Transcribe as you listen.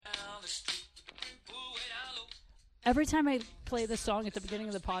Every time I play the song at the beginning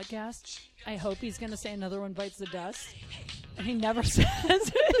of the podcast, I hope he's going to say Another One Bites the Dust. And he never says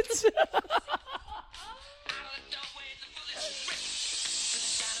it.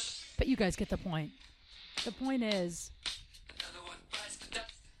 But you guys get the point. The point is,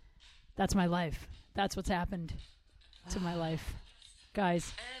 that's my life. That's what's happened to my life.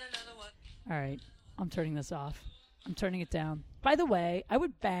 Guys, all right, I'm turning this off. I'm turning it down. By the way, I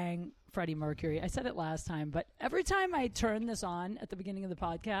would bang Freddie Mercury. I said it last time, but every time I turn this on at the beginning of the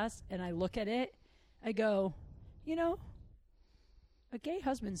podcast and I look at it, I go, you know, a gay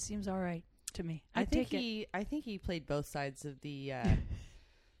husband seems all right to me. I think he played both sides of the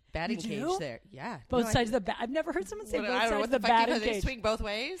batting cage there. Yeah. Both sides of the bat. I've never heard someone say both sides of the batting cage. They swing both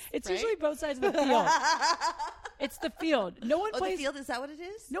ways? It's right? usually both sides of the field. It's the field. No one plays the field. Is that what it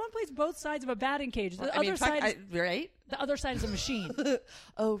is? No one plays both sides of a batting cage. The other right? The other side is a machine.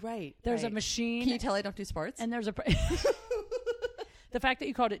 Oh, right. There's a machine. Can you tell I don't do sports? And there's a the fact that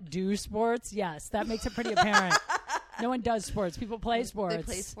you called it do sports, yes, that makes it pretty apparent. No one does sports. People play sports. They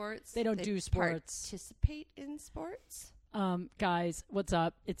play sports. They don't do sports. Participate in sports. Guys, what's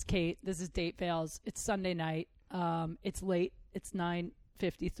up? It's Kate. This is Date Fails. It's Sunday night. It's late. It's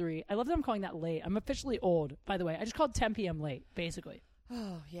 9:53. I love that I'm calling that late. I'm officially old, by the way. I just called 10 p.m. late, basically.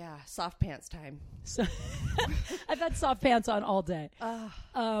 Oh, yeah. Soft pants time. So I've had soft pants on all day.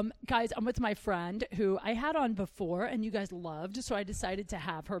 Guys, I'm with my friend who I had on before and you guys loved, so I decided to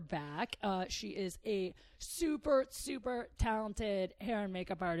have her back. She is a super, super talented hair and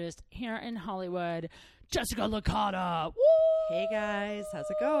makeup artist here in Hollywood. Jessica Licata. Woo! Hey, guys. How's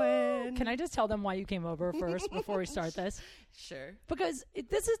it going? Can I just tell them why you came over first before we start this? Sure. Because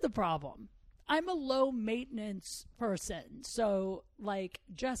this is the problem. I'm a low maintenance person. So, like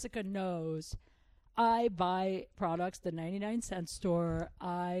Jessica knows, I buy products at the 99-cent store.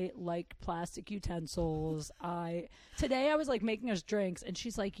 I like plastic utensils. Today I was like making us drinks and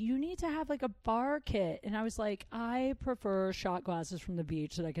she's like, you need to have like a bar kit. And I was like, I prefer shot glasses from the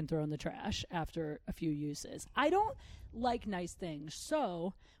beach that I can throw in the trash after a few uses. I don't like nice things.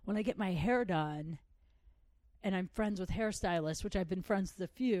 So when I get my hair done, and I'm friends with hairstylists, which I've been friends with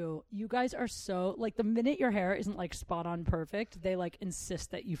a few, you guys are so, like, the minute your hair isn't, like, spot on perfect, they, like, insist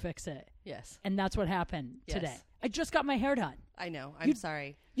that you fix it. Yes. And that's what happened today. I just got my hair done. I know. I'm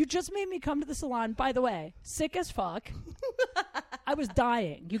sorry. You just made me come to the salon, by the way, sick as fuck. I was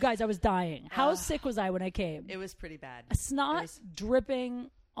dying. You guys, I was dying. How sick was I when I came? It was pretty bad. A snot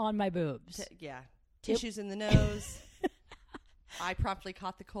dripping on my boobs. Tissues in the nose. I promptly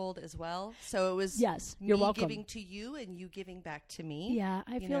caught the cold as well, so it was you're welcome. Giving to you and you giving back to me. Yeah,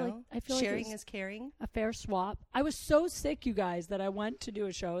 I feel like sharing is caring. A fair swap. I was so sick, you guys, that I went to do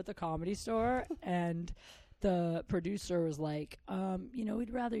a show at the Comedy Store, and the producer was like, we'd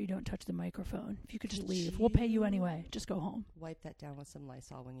rather you don't touch the microphone. If you could just leave, we'll pay you anyway. Just go home. Wipe that down with some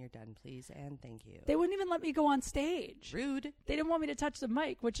Lysol when you're done, please, and thank you. They wouldn't even let me go on stage. Rude. They didn't want me to touch the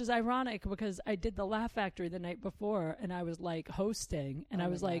mic, which is ironic because I did the Laugh Factory the night before, and I was like hosting, and I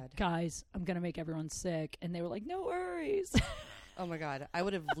was like, guys, I'm going to make everyone sick. And they were like, no worries. Oh, my God. I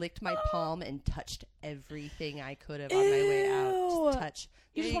would have licked my palm and touched everything I could have on my way out. Just touch.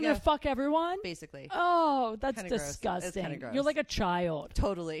 You just want me to fuck everyone? Basically. Oh, that's kinda disgusting. It's kind of gross. You're like a child.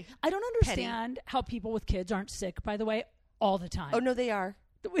 Totally. I don't understand how people with kids aren't sick, by the way, all the time. Oh, no, they are.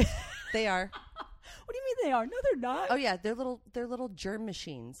 They are. What do you mean they are? No, they're not. Oh, yeah. They're little germ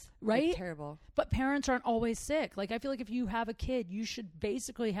machines. Right? Like, terrible. But parents aren't always sick. Like, I feel like if you have a kid, you should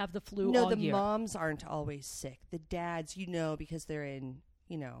basically have the flu all year. No, the moms aren't always sick. The dads, because they're in,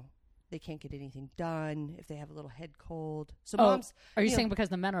 they can't get anything done if they have a little head cold. So moms... Are you saying because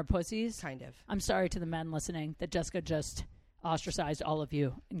the men are pussies? Kind of. I'm sorry to the men listening that Jessica just ostracized all of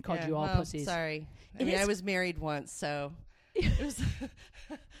you and called you all pussies. Sorry. I was married once, so... It was...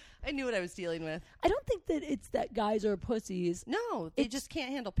 I knew what I was dealing with. I don't think that it's that guys are pussies. No, they just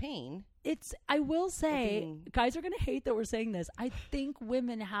can't handle pain. I will say, guys are going to hate that we're saying this. I think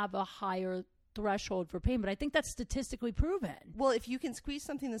women have a higher threshold for pain, but I think that's statistically proven. Well, if you can squeeze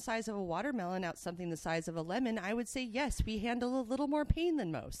something the size of a watermelon out something the size of a lemon, I would say, yes, we handle a little more pain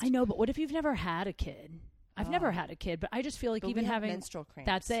than most. I know, but what if you've never had a kid? I've never had a kid, but I just feel like even having menstrual cramps.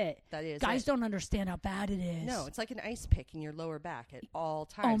 That's it. That is Guys don't understand how bad it is. No, it's like an ice pick in your lower back at all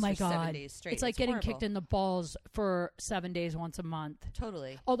times. Oh my for God. 7 days straight. It's like getting kicked in the balls for 7 days once a month.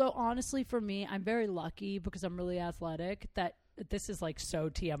 Totally. Although honestly, for me, I'm very lucky because I'm really athletic that this is like so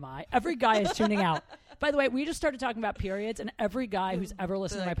TMI. Every guy is tuning out. By the way, we just started talking about periods, and every guy who's ever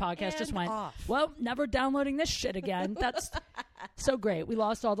listened to my podcast just went, well, never downloading this shit again. That's so great. We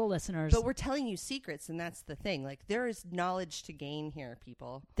lost all the listeners. But we're telling you secrets, and that's the thing. Like, there is knowledge to gain here,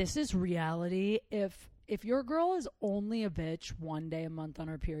 people. This is reality. If if your girl is only a bitch one day a month on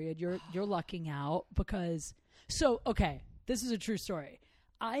her period, you're lucking out because okay, this is a true story.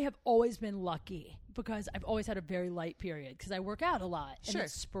 I have always been lucky because I've always had a very light period because I work out a lot. And Sure.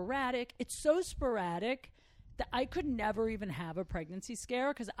 it's sporadic. It's so sporadic that I could never even have a pregnancy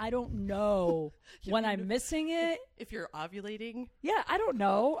scare because I don't know when I'm missing it. If you're ovulating. Yeah, I don't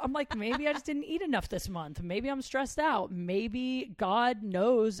know. I'm like, maybe I just didn't eat enough this month. Maybe I'm stressed out. Maybe God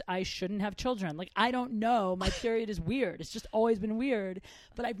knows I shouldn't have children. Like, I don't know. My period is weird. It's just always been weird.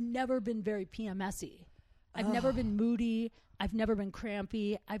 But I've never been very PMS-y. I've never been moody. I've never been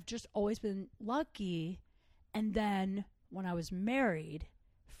crampy. I've just always been lucky. And then when I was married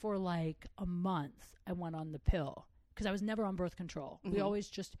for like a month, I went on the pill because I was never on birth control. We always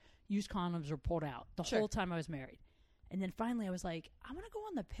just used condoms or pulled out the whole time I was married. And then finally I was like, I want to go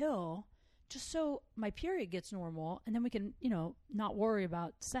on the pill just so my period gets normal and then we can, not worry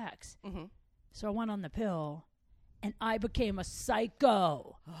about sex. So I went on the pill and I became a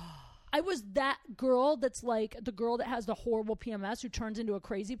psycho. I was that girl that's like the girl that has the horrible PMS who turns into a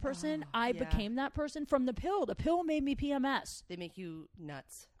crazy person. I became that person from the pill. The pill made me PMS. They make you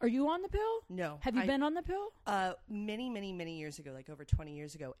nuts. Are you on the pill? No. Have you been on the pill? Many, many, many years ago, like over 20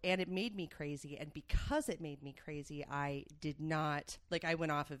 years ago. And it made me crazy. And because it made me crazy, I did not, I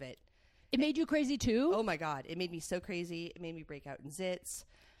went off of it. It made you crazy too? Oh my God. It made me so crazy. It made me break out in zits.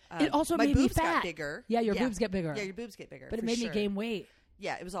 It also my made me boobs fat. got bigger. Yeah, your boobs get bigger. Yeah, your boobs get bigger. But it made me gain weight.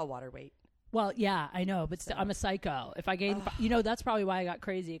 Yeah, it was all water weight. Well, yeah, I know, but still, I'm a psycho. If I gain, that's probably why I got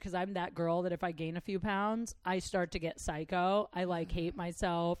crazy because I'm that girl that if I gain a few pounds, I start to get psycho. I hate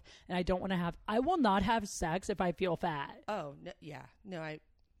myself and I don't want to I will not have sex if I feel fat. Oh, no, yeah. No,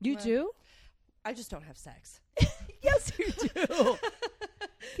 You do? I just don't have sex. Yes, you do.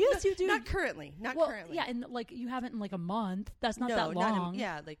 Yes, you do. Not currently. Not currently. Yeah, and you haven't in a month. That's not that long.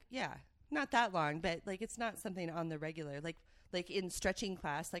 Not that long, but it's not something on the regular. Like in stretching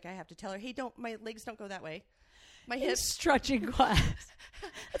class, I have to tell her, hey, my legs don't go that way. My hips. Stretching class.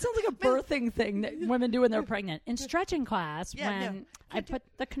 That sounds like a birthing thing that women do when they're pregnant. In stretching class, I put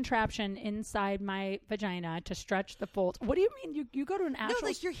the contraption inside my vagina to stretch the folds. What do you mean? You go to an actual...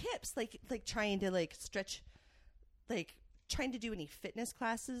 No, your hips, trying to stretch, trying to do any fitness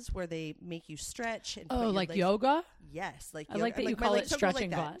classes where they make you stretch. And put your yoga? Yes. I like that you call it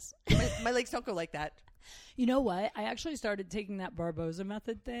stretching class. My legs don't go like that. You know what? I actually started taking that Barboza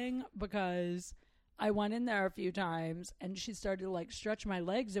method thing because I went in there a few times and she started to stretch my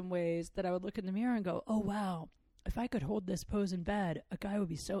legs in ways that I would look in the mirror and go, oh, wow, if I could hold this pose in bed, a guy would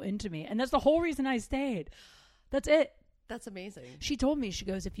be so into me. And that's the whole reason I stayed. That's it. That's amazing. She told me, she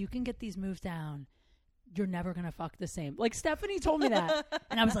goes, if you can get these moves down, you're never going to fuck the same. Stephanie told me that.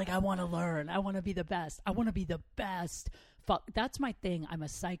 And I was like, I want to learn. I want to be the best. I want to be the best. Fuck. That's my thing. I'm a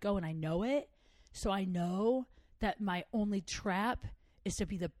psycho and I know it. So I know that my only trap is to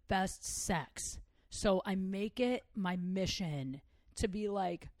be the best sex. So I make it my mission to be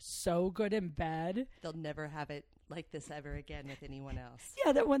so good in bed. They'll never have it like this ever again with anyone else.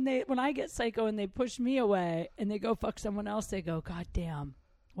 Yeah, that when I get psycho and they push me away and they go fuck someone else, they go, God damn,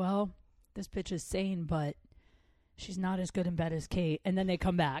 well, this bitch is sane, but she's not as good in bed as Kate. And then they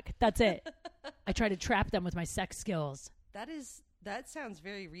come back. That's it. I try to trap them with my sex skills. That sounds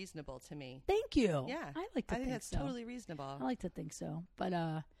very reasonable to me. Thank you. Yeah. I like to think that's so. Totally reasonable. I like to think so. But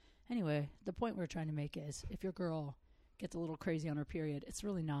anyway, the point we're trying to make is if your girl gets a little crazy on her period, it's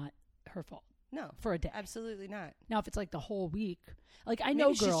really not her fault. No. For a day. Absolutely not. Now, if it's the whole week, I know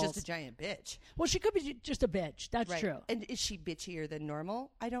Maybe girls. she's just a giant bitch. Well, she could be just a bitch. That's true. And is she bitchier than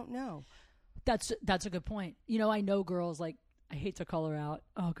normal? I don't know. That's a good point. I know girls I hate to call her out.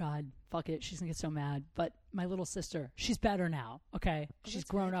 Oh, God, fuck it. She's going to get so mad. But my little sister, she's better now, okay? She's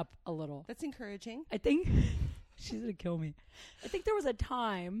grown up a little. That's encouraging. I think she's going to kill me. I think there was a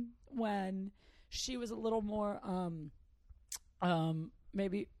time when she was a little more,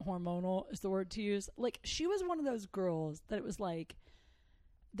 maybe hormonal is the word to use. She was one of those girls that it was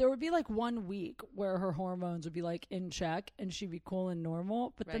there would be 1 week where her hormones would be in check and she'd be cool and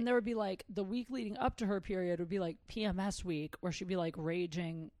normal. But then there would be the week leading up to her period would be PMS week where she'd be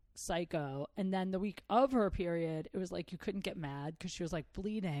raging psycho. And then the week of her period, it was you couldn't get mad because she was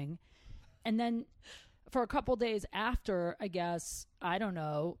bleeding. And then for a couple days after, I guess, I don't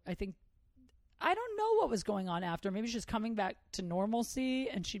know. I don't know what was going on after. Maybe she's coming back to normalcy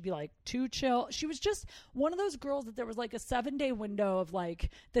and she'd be too chill. She was just one of those girls that there was a 7-day window of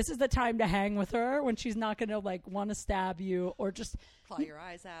this is the time to hang with her when she's not going to want to stab you or just claw your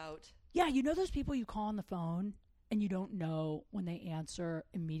eyes out. Yeah. Those people you call on the phone and you don't know when they answer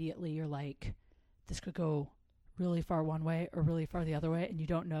immediately. You're this could go really far one way or really far the other way, and you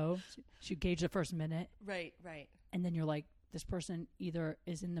don't know. So you gauge the first minute. Right. And then you're like, this person either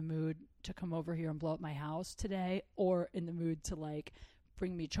is in the mood to come over here and blow up my house today or in the mood to like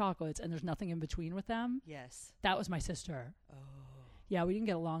bring me chocolates, and there's nothing in between with them. Yes. That was my sister. Oh. Yeah, we didn't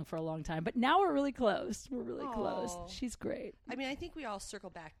get along for a long time, but now we're really close. We're really close. She's great. I mean, I think we all circle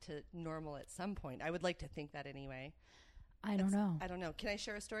back to normal at some point. I would like to think that anyway. I don't know. I don't know. Can I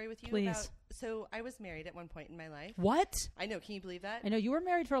share a story with you? Please. So I was married at one point in my life. What? I know. Can you believe that? I know you were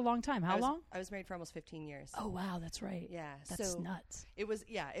married for a long time. How long? I was married for almost 15 years. Oh, wow. That's right. Yeah. That's nuts. It was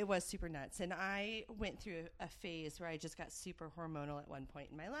super nuts. And I went through a phase where I just got super hormonal at one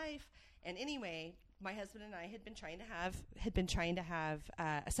point in my life. And anyway, my husband and I had been trying to have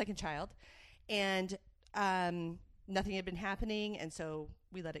a second child, and nothing had been happening, and so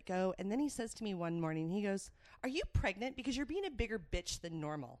we let it go. And then he says to me one morning, he goes, "Are you pregnant? Because you're being a bigger bitch than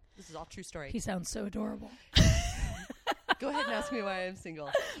normal." This is all true story. He sounds so adorable. Go ahead and ask me why I'm single.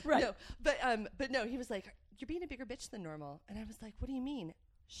 Right. No, but no, he was like, "You're being a bigger bitch than normal." And I was like, "What do you mean?"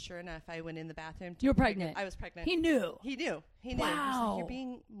 Sure enough, I went in the bathroom. You were pregnant. I was pregnant. He knew. He knew. Wow. He was like, "You're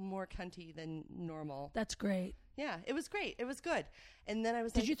being more cunty than normal." That's great. Yeah, it was great. It was good. And then I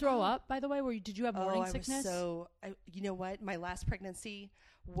was Did you throw up, by the way? Did you have morning sickness? You know what? My last pregnancy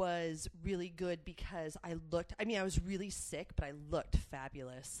was really good because I was really sick, but I looked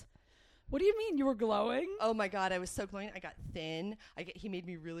fabulous. What do you mean you were glowing? Oh my God, I was so glowing. I got thin. He made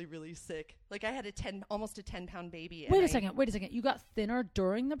me really, really sick. Like I had almost a 10-pound baby. Wait a second. You got thinner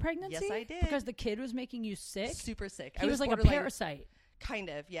during the pregnancy? Yes, I did. Because the kid was making you sick? Super sick. He was like a parasite. Kind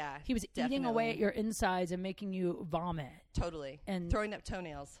of, yeah. He was eating away at your insides and making you vomit. Totally. And throwing up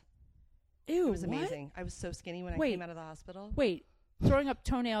toenails. Ew, it was amazing. I was so skinny when I came out of the hospital. Wait, throwing up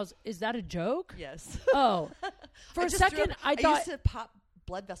toenails, is that a joke? Yes. Oh. For a second, I thought... I used to pop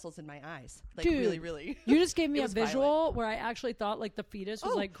blood vessels in my eyes. Like, dude, really, really. You just gave me a visual violent. where I actually thought like the fetus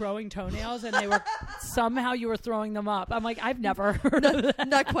was like growing toenails and they were somehow you were throwing them up. I'm like, I've never heard of that.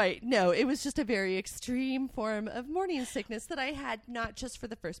 Not quite. No, it was just a very extreme form of morning sickness that I had, not just for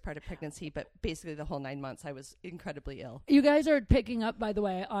the first part of pregnancy, but basically the whole 9 months. I was incredibly ill. You guys are picking up, by the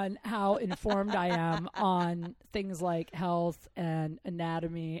way, on how informed I am on things like health and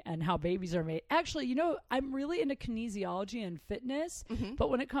anatomy and how babies are made. Actually, you know, I'm really into kinesiology and fitness. Mm-hmm. But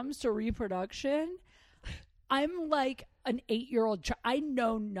when it comes to reproduction, I'm like an 8-year-old child. I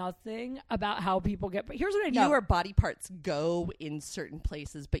know nothing about how people get. But here's what I know: you know where body parts go in certain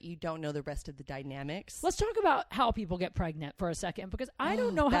places, but you don't know the rest of the dynamics. Let's talk about how people get pregnant for a second, because I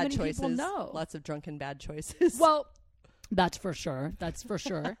don't know how many people know. Lots of drunken bad choices. Well, that's for sure. That's for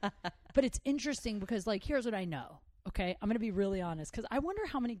sure. But it's interesting because, like, here's what I know. Okay, I'm going to be really honest because I wonder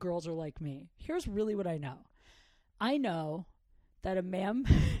how many girls are like me. Here's really what I know. I know that a man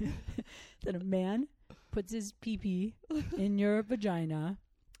puts his pee-pee in your vagina,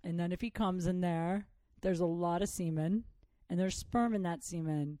 and then if he comes in there, there's a lot of semen, and there's sperm in that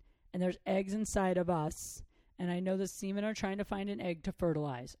semen, and there's eggs inside of us, and I know the semen are trying to find an egg to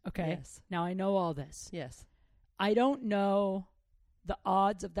fertilize. Okay? Yes. Now I know all this. Yes. I don't know the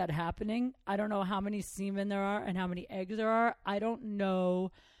odds of that happening. I don't know how many semen there are and how many eggs there are. I don't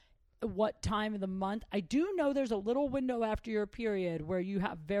know what time of the month. I do know there's a little window after your period where you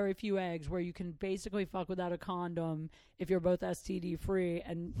have very few eggs, where you can basically fuck without a condom if you're both STD free,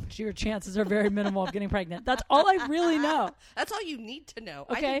 and your chances are very minimal of getting pregnant. That's all I really know. That's all you need to know.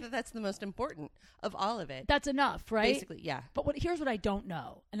 Okay? I think that that's the most important of all of it. That's enough, right? Basically, yeah. But here's what I don't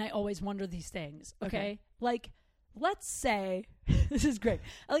know, and I always wonder these things, okay? Like, let's say, this is great.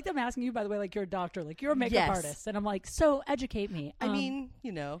 I like that I'm asking you, by the way, like you're a doctor, like you're a makeup artist. And I'm like, so educate me. I mean,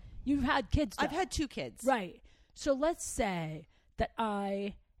 you know. You've had kids. I've had 2 kids. Right. So let's say that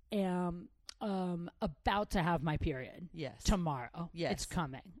I am about to have my period. Yes. Tomorrow. Yes. It's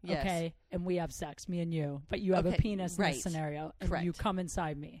coming. Yes. Okay. And we have sex, me and you. But you have a penis in this scenario. And Correct. you come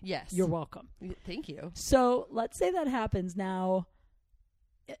inside me. Yes. You're welcome. Thank you. So let's say that happens now.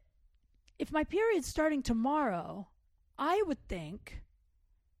 If my period's starting tomorrow, I would think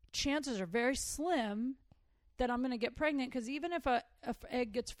chances are very slim that I'm going to get pregnant, because even if a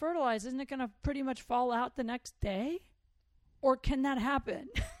egg gets fertilized, isn't it going to pretty much fall out the next day? Or can that happen?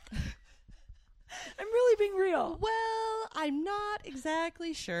 I'm really being real. Well, I'm not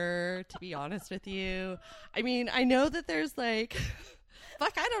exactly sure, to be honest with you. I mean, I know that there's like,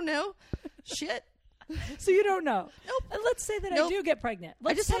 fuck, I don't know. Shit. So you don't know. Nope. And let's say that Nope. I do get pregnant.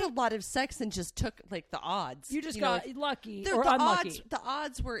 I just had a lot of sex and just took like the odds. You just got lucky or the unlucky. The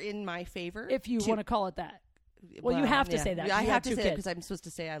odds were in my favor. If you want to call it that. Well, you have to say that. I you have to say kids. that because I'm supposed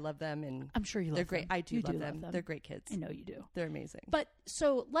to say I love them, and I'm sure you love them. They're great. I do, you love, do them. They're great kids. I know you do. They're amazing. But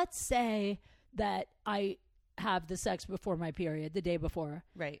so let's say that I have the sex before my period, the day before.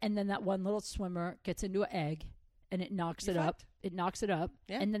 Right. And then that one little swimmer gets into an egg and it knocks it up. It knocks it up.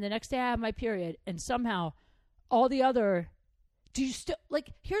 Yeah. And then the next day I have my period and somehow all the other, do you still,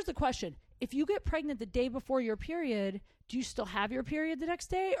 like, here's the question. If you get pregnant the day before your period, do you still have your period the next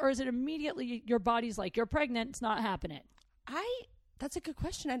day? Or is it immediately your body's like, you're pregnant, it's not happening? That's a good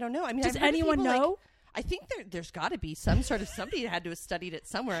question. I don't know. I mean, does anyone know? Like, I think there's got to be some sort of, somebody had to have studied it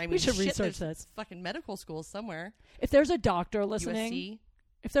somewhere. I mean, we should research this. Fucking medical school somewhere. If there's a doctor listening, USC.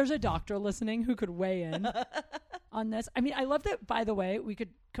 If there's a doctor listening who could weigh in on this. I mean, I love that, by the way, we could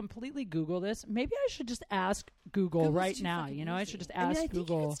completely Google this. Maybe I should just ask Google Google's right too now. fucking You know, I easy. should just I mean, ask I think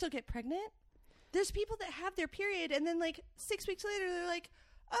Google. you can still get pregnant. There's people that have their period and then like 6 weeks later they're like,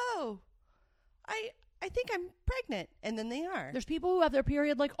 oh, I think I'm pregnant. And then they are. There's people who have their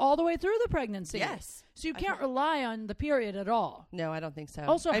period like all the way through the pregnancy. Yes. So you can't rely on the period at all. No, I don't think so.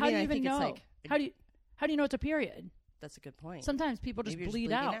 Also, I how mean, do you I even think it's know? like, How do you know it's a period? that's a good point. Sometimes people just Maybe you're bleed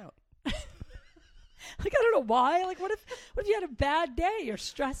bleeding out. Like, I don't know why. Like, what if you had a bad day? You're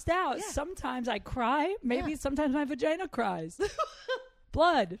stressed out. Yeah. Sometimes I cry. Maybe Yeah. sometimes my vagina cries.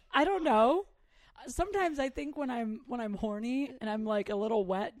 Blood. I don't know. Sometimes I think when I'm horny and I'm like a little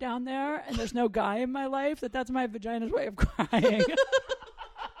wet down there and there's no guy in my life, that's my vagina's way of crying. Is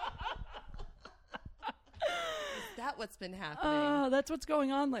that what's been happening? That's what's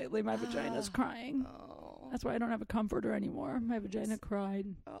going on lately. My vagina's crying. Oh. That's why I don't have a comforter anymore. My vagina cried.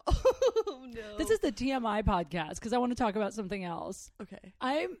 Oh, no. This is the TMI podcast because I want to talk about something else. Okay.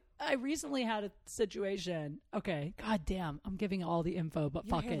 I recently had a situation. Okay, god damn, I'm giving all the info, but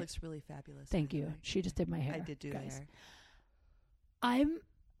Your fuck hair it. looks really fabulous. Thank by the you. way. She just did my hair. I did do guys. the hair.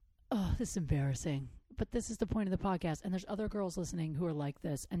 Oh, this is embarrassing. But this is the point of the podcast. And there's other girls listening who are like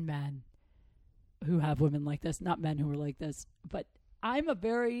this and men who have women like this, not men who are like this. But I'm a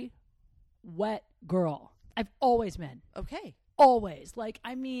very wet girl. I've always been. Okay. Always. Like,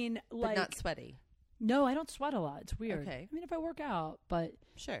 I mean, like. But not sweaty. No, I don't sweat a lot. It's weird. Okay. I mean, if I work out, but.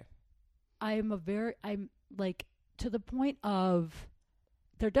 Sure. I'm like to the point of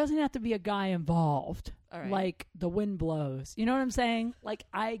there doesn't have to be a guy involved. All right. Like the wind blows. You know what I'm saying? Like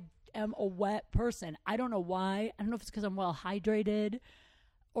I am a wet person. I don't know why. I don't know if it's because I'm well hydrated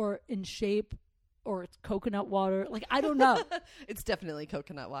or in shape or it's coconut water. Like, I don't know. It's definitely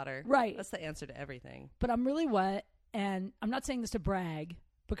coconut water. Right. That's the answer to everything. But I'm really wet, and I'm not saying this to brag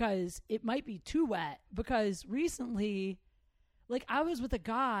because it might be too wet because recently, like, I was with a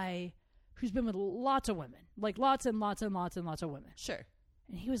guy who's been with lots of women, like lots and lots and lots and lots of women. Sure.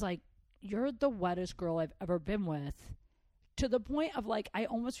 And he was like, you're the wettest girl I've ever been with, to the point of like, I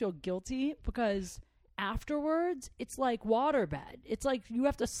almost feel guilty because afterwards it's like waterbed. It's like you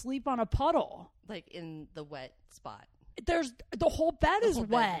have to sleep on a puddle. Like in the wet spot. There's the whole bed is whole bed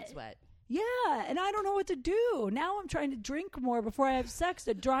wet. is wet. Yeah, and I don't know what to do. Now I'm trying to drink more before I have sex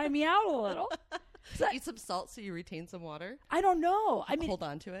to dry me out a little. Eat some salt so you retain some water. I don't know. I mean, hold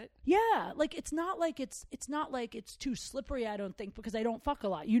on to it. Yeah, like it's not like it's too slippery. I don't think because I don't fuck a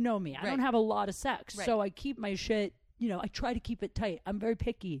lot. You know me. I don't have a lot of sex, so I keep my shit. You know, I try to keep it tight. I'm very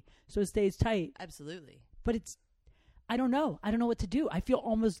picky, so it stays tight. Absolutely. But it's. I don't know. I don't know what to do. I feel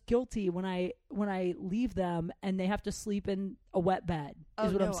almost guilty when I leave them and they have to sleep in a wet bed.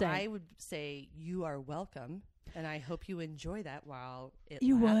 Is what I'm saying. I would say you are welcome, and I hope you enjoy that while it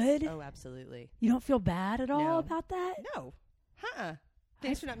You lasts. would? Oh, absolutely. You don't feel bad at all No. about that? No.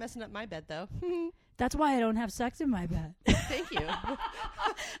 Thanks for not messing up my bed, though. That's why I don't have sex in my bed. Thank you. I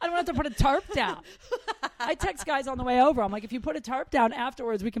don't have to put a tarp down. I text guys on the way over. I'm like, if you put a tarp down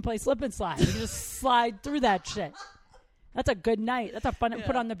afterwards, we can play slip and slide. We can just slide through that shit. That's a good night. That's a fun.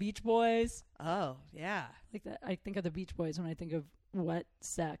 Put on the Beach Boys. Oh, yeah. Like that. I think of the Beach Boys when I think of wet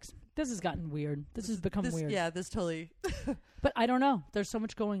sex. This has gotten weird. This has become weird. Yeah, this totally. But I don't know. There's so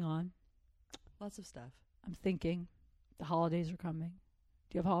much going on. Lots of stuff. I'm thinking the holidays are coming.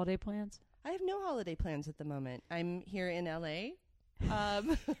 Do you have holiday plans? I have no holiday plans at the moment. I'm here in LA.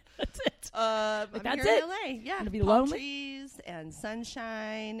 That's it. I'm that's here it? in LA. Yeah, Gonna be palm lonely? trees and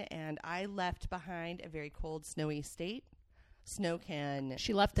sunshine, and I left behind a very cold, snowy state. Snow can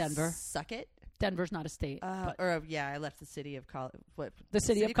She left Denver. suck it. Denver's not a state. but I left the city of the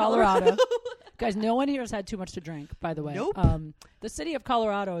city of Colorado. Guys, no one here has had too much to drink, by the way. Nope. The city of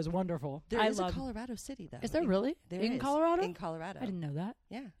Colorado is wonderful. There I is love a Colorado city, though. Is there really? There in is. Colorado? In Colorado. I didn't know that.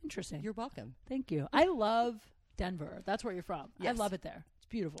 Yeah. Interesting. You're welcome. Thank you. I love Denver. That's where you're from. Yes. I love it there. It's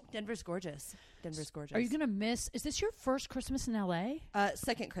beautiful. Denver's gorgeous. Denver's gorgeous. Are you going to miss? Is this your first Christmas in L.A.?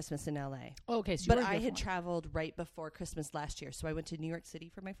 Second Christmas in LA. Oh, okay. So But you were I here had for it. traveled right before Christmas last year. So I went to New York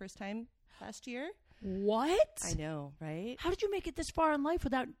City for my first time last year. What? I know, right? How did you make it this far in life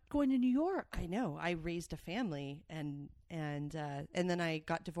without going to New York? I know. I raised a family, and then I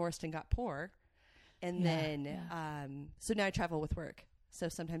got divorced and got poor, and so now I travel with work. So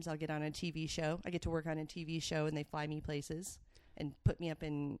sometimes I'll get on a TV show. I get to work on a TV show, and they fly me places and put me up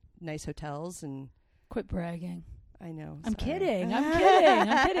in nice hotels. And quit bragging. I know. I'm sorry. kidding.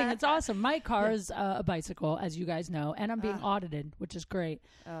 I'm kidding. It's awesome. My car is a bicycle, as you guys know, and I'm being audited, which is great.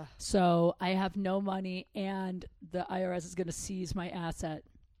 So I have no money, and the IRS is going to seize my asset.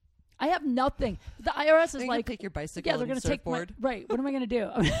 I have nothing. The IRS is like, take your bicycle. Yeah, they're going to take my right. What am I going to do?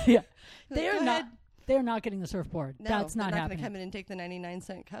 Yeah, they are not. They're not getting the surfboard. No, that's not happening. They're not going to come in and take the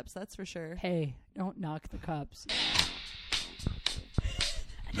 99-cent cups. That's for sure. Hey, don't knock the cups.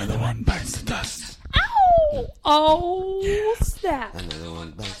 Another one bites the dust. Ow! Oh, snap. Another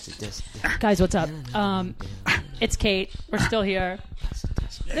one bites the dust. Guys, what's up? It's Kate. We're still here.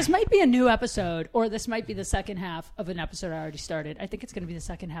 This might be a new episode, or this might be the second half of an episode I already started. I think it's going to be the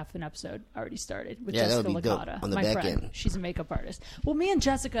second half of an episode I already started with Jessica Licata, on the my back friend. end. She's a makeup artist. Well, me and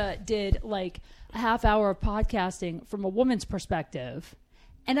Jessica did like a half hour of podcasting from a woman's perspective,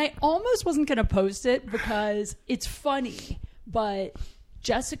 and I almost wasn't going to post it because it's funny, but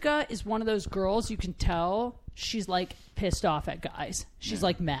Jessica is one of those girls you can tell she's like pissed off at guys. She's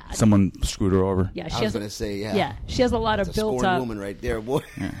like mad. Someone screwed her over. Yeah, I was going to say, yeah. Yeah, she has a lot of built up. Woman right there, boy.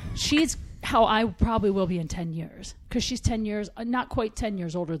 Yeah. She's how I probably will be in 10 years because she's 10 years, not quite 10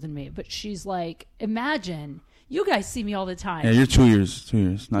 years older than me, but she's like, imagine, you guys see me all the time. Yeah, you're 2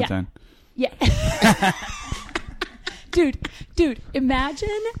 years, not 10. Yeah. Dude, imagine,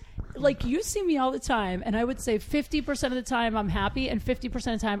 like, you see me all the time, and I would say 50% of the time I'm happy and 50% of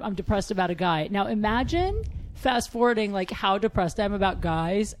the time I'm depressed about a guy. Now, imagine fast forwarding, like, how depressed I am about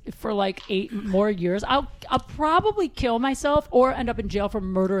guys for, like, 8 more years. I'll probably kill myself or end up in jail for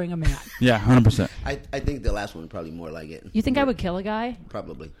murdering a man. Yeah, 100%. I think the last one probably more like it. You think I would kill a guy?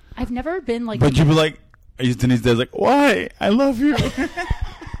 Probably. I've never been, like... But you'd be like, Denise Dad's like, why? I love you.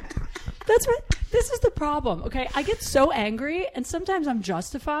 That's what... This is the problem, okay? I get so angry, and sometimes I'm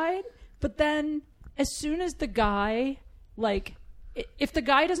justified, but then as soon as the guy, like, if the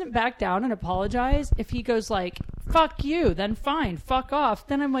guy doesn't back down and apologize, if he goes like, fuck you, then fine, fuck off,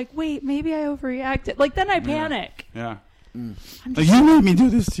 then I'm like, wait, maybe I overreacted. Like, then I panic. Yeah. Like, you made me do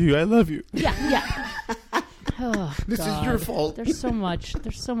this to you. I love you. Yeah. Oh, this is your fault. There's so much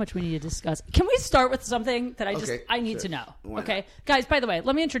we need to discuss. Can we start with something that I need to know? Why Okay, not? guys, by the way,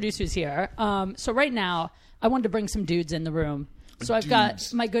 let me introduce who's here. So right now, I wanted to bring some dudes in the room. So I've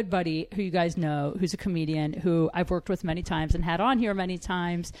got my good buddy, who you guys know, who's a comedian, who I've worked with many times and had on here many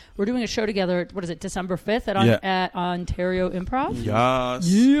times. We're doing a show together, what is it, December 5th at Ontario Improv? Yes.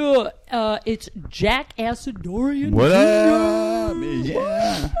 Yeah. It's Jack Acidorian. What up?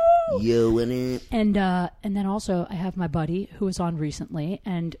 Yeah. Yo, in it. And then also I have my buddy who was on recently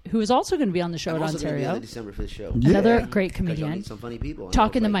and who is also going to be on the show I'm at also gonna be on Ontario. the December 5th show. Another Yeah. great 'Cause y'all comedian. need some funny people.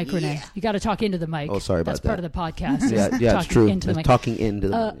 Talk in the mic, Yeah. Renee. You got to talk into the mic. Oh, sorry about That's part that. of the podcast. Yeah, is it's talking true. into the It's mic. talking into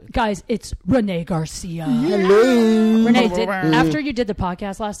the mic. Guys, it's Rene Garcia. Hello. Renee, after you did the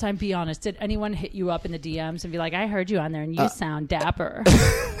podcast last time, be honest, did anyone hit you up in the DMs and be like, I heard you on there and you sound dapper?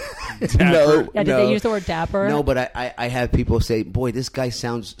 No. Yeah, did they use the word dapper? No, but I have people say, boy, this guy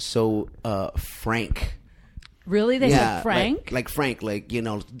sounds so frank. Really? They said Frank? Like Frank, like,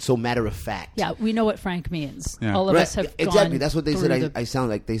 so matter of fact. Yeah, we know what Frank means. Yeah. All of us have exactly. gone That's what they through said. the- I sound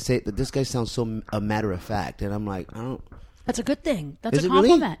like. They say that this guy sounds so matter of fact, and I'm like, I don't. That's a good thing. That's Is a it really?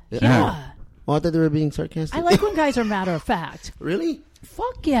 compliment. Yeah. Yeah. Oh, I thought they were being sarcastic. I like when guys are matter of fact. Really?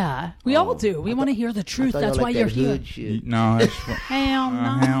 Fuck yeah. We all do. We want to hear the truth. That's why you're here. No. It's, Hell no.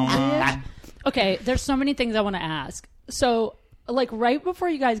 hell no. bitch. Okay, there's so many things I want to ask. So, like, right before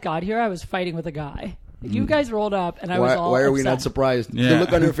you guys got here, I was fighting with a guy. You guys rolled up, and I was all Why are we upset. not surprised? Yeah. The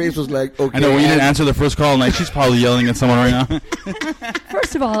look on her face was like, okay. I know when you didn't answer the first call, like she's probably yelling at someone right now.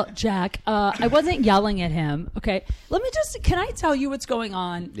 First of all, Jack, I wasn't yelling at him. Okay, can I tell you what's going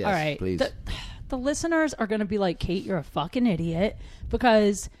on? Yes, all right, please. The listeners are going to be like, Kate, you're a fucking idiot,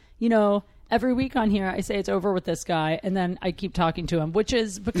 because every week on here I say it's over with this guy, and then I keep talking to him, which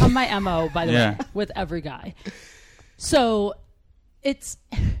has become my MO, by the Yeah. way, with every guy. So it's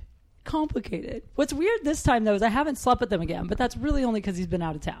complicated. What's weird this time, though, is I haven't slept with him again, but that's really only because he's been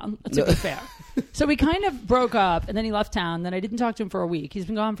out of town, to be fair. So we kind of broke up, and then he left town. Then I didn't talk to him for a week. He's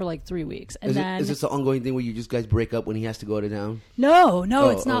been gone for like 3 weeks. And Is this an ongoing thing where you just guys break up when he has to go to town? No, Oh,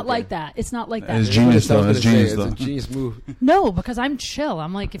 it's not okay. like that. It's not like that. It's genius, though. It's It's genius, It's though. a genius move. No, because I'm chill.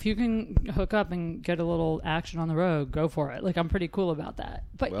 I'm like, if you can hook up and get a little action on the road, go for it. Like, I'm pretty cool about that.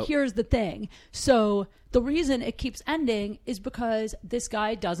 But Well- here's the thing. So the reason it keeps ending is because this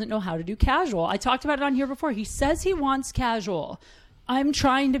guy doesn't know how to do casual. I talked about it on here before. He says he wants casual. I'm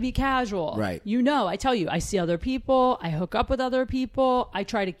trying to be casual. Right. You know, I tell you, I see other people. I hook up with other people. I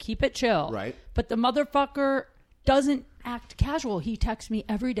try to keep it chill. Right. But the motherfucker doesn't act casual. He texts me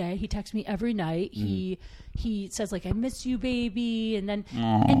every day. He texts me every night. He says, like, I miss you, baby. And then,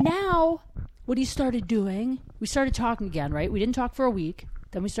 and now what he started doing, we started talking again, right? We didn't talk for a week.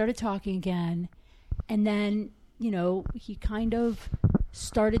 Then we started talking again. And then, you know, he kind of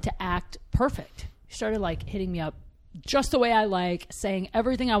started to act perfect. He started, like, hitting me up just the way I like, saying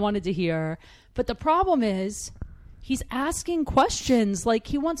everything I wanted to hear. But the problem is he's asking questions. Like,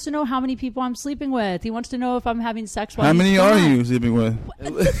 he wants to know how many people I'm sleeping with. He wants to know if I'm having sex while How he's many gone. are you sleeping with?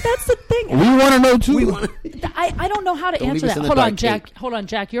 That's the thing. We want to know too. I don't know how to Don't answer leave us that. in the Hold on, dark, Jack. Kate. Hold on,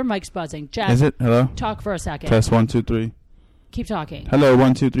 Jack. Your mic's buzzing. Jack, Is it? Hello? talk for a second. Test 1, 2, 3. Keep talking. Hello,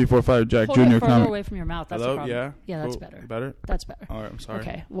 1, 2, 3, 4, 5. Jack Hold Jr. it further comment. away from your mouth. That's the Hello? problem. Yeah? Yeah, that's Cool. better. Better? That's better. All right, I'm sorry.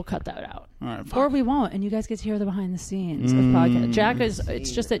 Okay, we'll cut that out. All right, Or we won't, and you guys get to hear the behind the scenes of podcast. Jack is,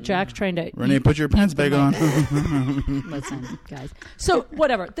 it's just that Jack's trying to Renee, put your pants back on. Listen, guys. So,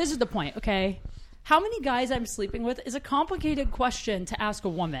 whatever. This is the point, okay? How many guys I'm sleeping with is a complicated question to ask a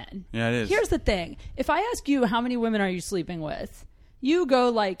woman. Yeah, it is. Here's the thing. If I ask you, how many women are you sleeping with? You go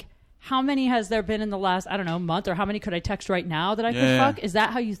like, how many has there been in the last, I don't know, month? Or how many could I text right now that I could Yeah. fuck? Is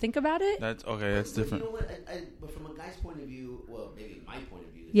that how you think about it? That's okay. That's But different. You know what? But from a guy's point of view, well, maybe my point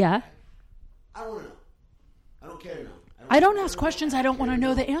of view. Yeah. I don't want to know. I don't care to know. I don't ask questions I don't want to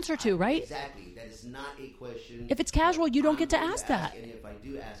know the answer to, right? Exactly. That is not a question. If it's casual, you don't I'm get to going ask that. And if I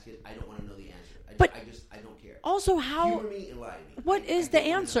do ask it, I don't want to know the answer. But- I don't care. Also, how, Humor me and lie to me. what is the don't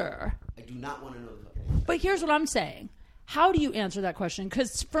wanna know. answer? I do not want to know the But here's what I'm saying. How do you answer that question?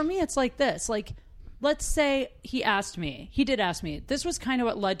 Because for me, it's like this. Like, let's say he asked me. He did ask me. This was kind of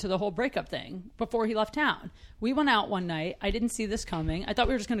what led to the whole breakup thing before he left town. We went out one night. I didn't see this coming. I thought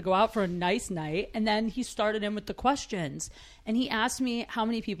we were just going to go out for a nice night. And then he started in with the questions. And he asked me how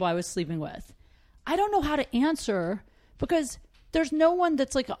many people I was sleeping with. I don't know how to answer because there's no one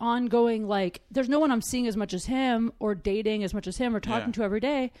that's like ongoing, like, there's no one I'm seeing as much as him or dating as much as him or talking Yeah. to every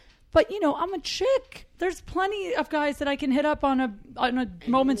day. But, you know, I'm a chick. There's plenty of guys that I can hit up on a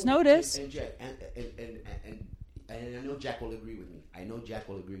moment's notice. And Jack, and I know Jack will agree with me. I know Jack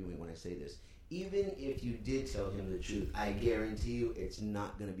will agree with me when I say this. Even if you did tell him the truth, I guarantee you it's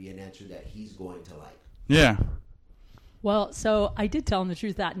not going to be an answer that he's going to like. Yeah. Well, so I did tell him the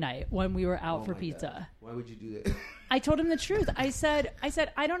truth that night when we were out Oh for my pizza. God. Why would you do that? I told him the truth. I said,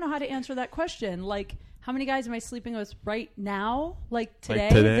 I don't know how to answer that question. Like, how many guys am I sleeping with right now? Like today,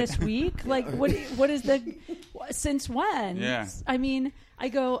 this week? Like, what is the, since when? Yeah. I mean, I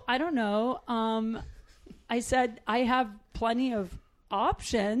go, I don't know. I said, I have plenty of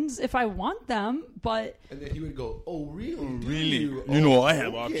options if I want them, but And then he would go, "Oh, really? Do Really? You, You know, I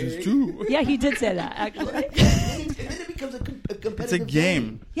have okay." options too. yeah, he did say that actually. And then it becomes a competitive It's a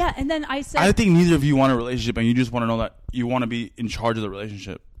game. Yeah, and then I said, I think neither of you want a relationship, and you just want to know that you want to be in charge of the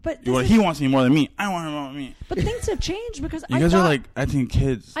relationship. but You want, this he is- wants me more than me. I want him more than me. but things have changed because You I guys thought, are like, I think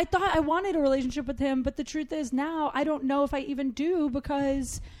kids. I thought I wanted a relationship with him, but the truth is now I don't know if I even do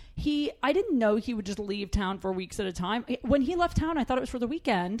because I didn't know he would just leave town for weeks at a time. When he left town, I thought it was for the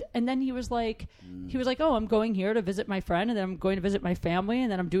weekend. And then he was like, oh, I'm going here to visit my friend and then I'm going to visit my family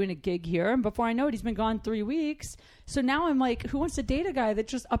and then I'm doing a gig here. And before I know it, he's been gone 3 weeks. So now I'm like, who wants to date a guy that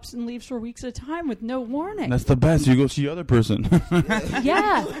just ups and leaves for weeks at a time with no warning? That's the best. You go see the other person.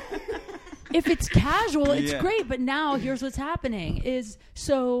 Yeah. If it's casual, it's Yeah. great. But now here's what's happening is,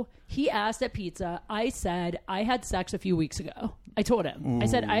 so he asked at pizza. I said, I had sex a few weeks ago. I told him. I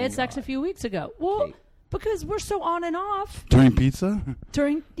said, I had sex a few weeks ago. Well, Okay. because we're so on and off During pizza?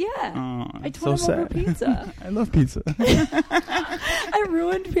 during, yeah. Oh, I it's told so him over sad. pizza. I love pizza. I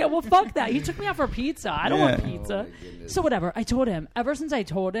ruined pizza. Well, fuck that. He took me out for pizza. I don't want Yeah. pizza. Oh, my goodness. So whatever. I told him. Ever since I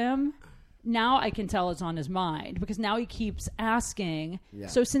told him, now I can tell it's on his mind because now he keeps asking. Yeah.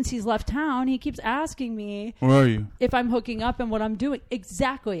 So since he's left town, he keeps asking me Where are you? if I'm hooking up and what I'm doing.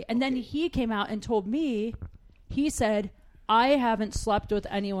 Exactly. And then he came out and told me, he said, I haven't slept with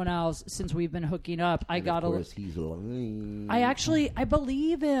anyone else since we've been hooking up. I And got of a. course, he's lying. I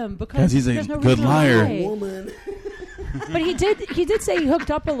believe him because 'Cause he's a there's no good reason to liar. lie. Woman. But he did say he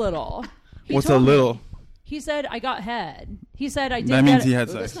hooked up a little. He What's a told me. little? He said I got head. He said I did. That means get he it. had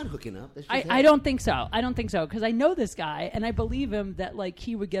Well, that's sex. not hooking up. That's just I don't think so. I don't think so because I know this guy and I believe him that like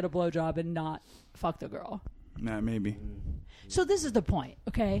he would get a blowjob and not fuck the girl. Nah, maybe. So this is the point,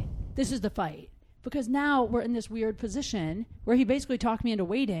 okay? This is the fight. Because now we're in this weird position where he basically talked me into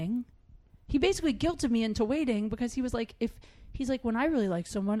waiting. He basically guilted me into waiting because he was like, when I really like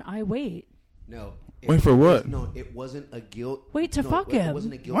someone, I wait. No. Wait, for what? No, it wasn't a guilt. Wait to no, fuck it him. It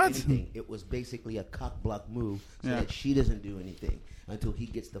wasn't a guilt What? anything. It was basically a cock block move so Yeah. that she doesn't do anything until he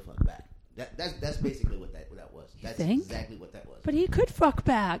gets the fuck back. That's basically what that was. That's think? exactly what that was. But he could fuck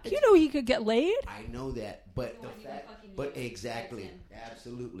back. You know he could get laid. I know that, but the fact, but exactly,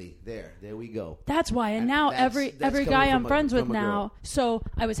 absolutely, there we go. That's why. And now That's every coming guy I'm from friends with from a girl. now. So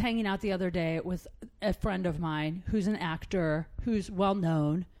I was hanging out the other day with a friend of mine who's an actor, who's well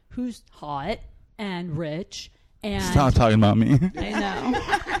known, who's hot and rich. And Stop talking about me. I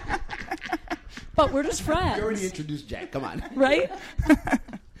know. But we're just friends. You already introduced Jack. Come on, Right?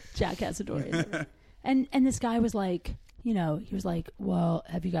 Jack Casadori. And this guy was like, he was like, well,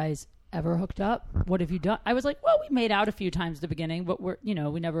 have you guys ever hooked up? What have you done? I was like, well, we made out a few times at the beginning, but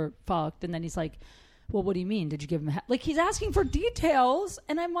we never fucked. And then he's like, well, what do you mean? Did you give him like, he's asking for details.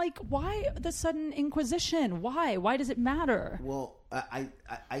 And I'm like, why the sudden inquisition? Why does it matter? Well,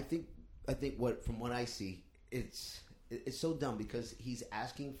 I think what from what I see, it's so dumb because he's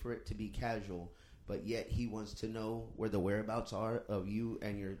asking for it to be casual, but yet he wants to know where the whereabouts are of you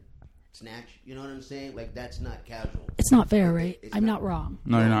and your snatch. You know what I'm saying? Like, that's not casual. It's not fair, right? It's I'm not wrong.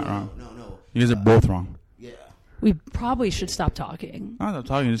 No, you're not wrong. No. You guys are both wrong. Yeah. We probably should stop talking. I'm not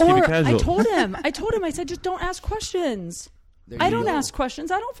talking. Just keep it Or casual. I told him, I said, just don't ask questions. There I you don't go. ask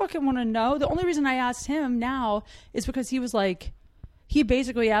questions. I don't fucking want to know. The only reason I asked him now is because he was like, he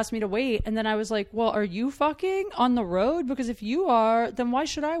basically asked me to wait. And then I was like, well, are you fucking on the road? Because if you are, then why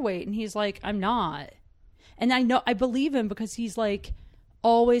should I wait? And he's like, I'm not. And I believe him because he's like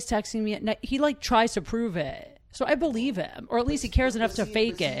always texting me at night. He like tries to prove it. So I believe him. Or at least he cares enough to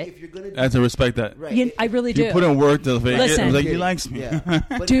fake it. If you're gonna I have to respect that. right. I really do. You put in work to fake Listen. it. It's like, he likes me. Yeah.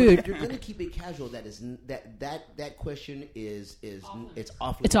 But Dude. if you're gonna keep it casual, that question is it's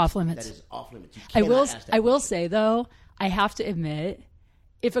off limits. It's off limits. That is off limits. You I cannot will. ask that I will question. say though, I have to admit,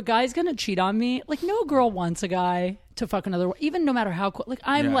 if a guy's gonna cheat on me, like no girl wants a guy to fuck another. Even no matter how. Like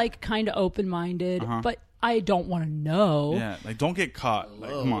I'm Yeah. like kind of open minded, but I don't want to know. Yeah, like don't get caught.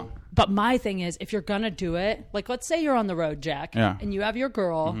 Like, come on. But my thing is, if you're gonna do it, like let's say you're on the road, Jack, Yeah. and you have your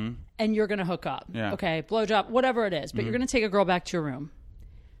girl, and you're gonna hook up, Yeah. okay, blowjob, whatever it is, but you're gonna take a girl back to your room.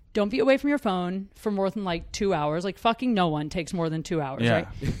 Don't be away from your phone for more than like 2 hours. Like fucking no one takes more than 2 hours, Yeah. right?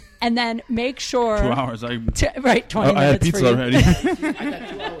 And then make sure 2 hours. right, 20 I had minutes pizza for you. already. I got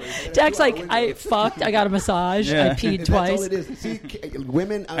 2 hours. Jack's like, I fucked, I got a massage, Yeah. I peed That's twice. all it is. See,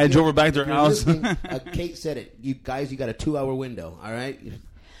 women. I drove her back to her if you're house. listening, Kate said it. You guys, you got a 2-hour window. All right.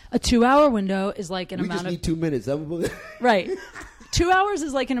 A 2 hour window is like an We amount just of need 2 minutes. right. 2 hours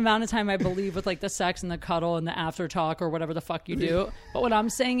is like an amount of time, I believe, with like the sex and the cuddle and the after talk or whatever the fuck you do. But what I'm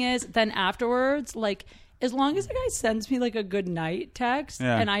saying is, then afterwards, like, as long as the guy sends me like a good night text,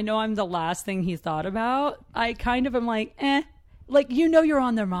 Yeah. and I know I'm the last thing he thought about, I kind of am like, like you're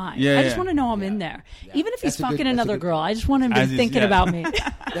on their mind. Yeah, I just yeah. want to know I'm in there, even if he's That's a good- fucking that's a another good girl. point. I just want him to As be is, thinking yeah. about me.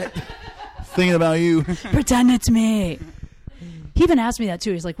 Thinking about you. Pretend it's me. He even asked me that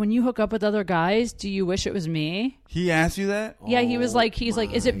too. He's like, when you hook up with other guys, do you wish it was me? He asked you that? Yeah, he was like,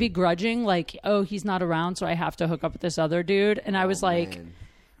 is it begrudging? Like, oh, he's not around, so I have to hook up with this other dude. And I was like, man.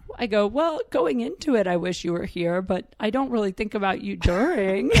 I go, well, going into it, I wish you were here, but I don't really think about you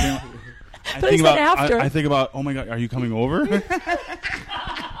during. I But think I said about, after. I think about, oh my God, are you coming over?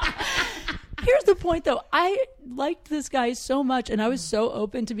 Here's the point, though. I liked this guy so much, and I was so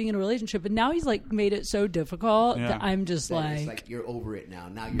open to being in a relationship, but now he's like made it so difficult Yeah. that I'm just That it's like, you're over it now.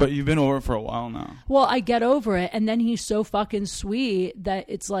 Now you're. But you've been over it for a while now. well, I get over it, and then he's so fucking sweet that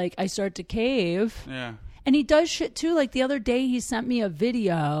it's like I start to cave. Yeah. And he does shit too. Like the other day, he sent me a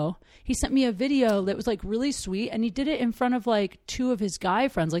video. He sent me a video that was like really sweet, and he did it in front of like 2 of his guy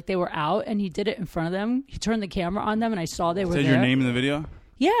friends. Like they were out, and he did it in front of them. He turned the camera on them, and I saw they were Said there. your name in the video?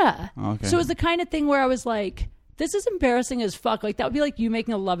 Yeah. Oh, okay. So it was the kind of thing where I was like, this is embarrassing as fuck. Like that would be like you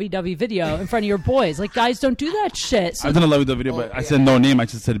making a lovey-dovey video in front of your boys. Like guys don't do that shit. So I've done a lovey video, but Oh, I yeah. said no name. I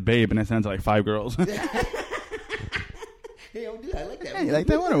just said babe, and I sent it to like 5 girls. Hey, dude, I like that. Hey, you like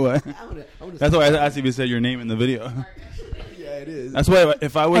that one or what? I wanna That's why I asked if you said your name in the video. Yeah, it is. That's why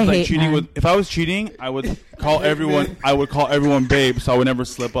if I was I like hate cheating men. if I was cheating, I would call everyone. I would call everyone babe, so I would never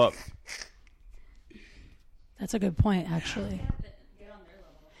slip up. that's a good point, actually.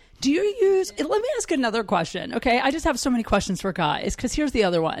 Do you use... Let me ask another question, okay? I just have so many questions for guys, because here's the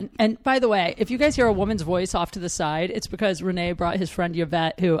other one. And by the way, if you guys hear a woman's voice off to the side, it's because Rene brought his friend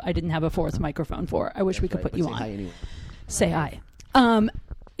Yvette, who I didn't have a 4th microphone for. I wish we could put you Say on. hi anyway. Say hi.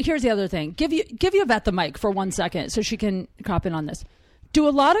 Here's the other thing. Give Yvette the mic for 1 second so she can cop in on this. Do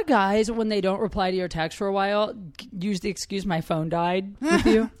a lot of guys, when they don't reply to your text for a while, use the excuse my phone died with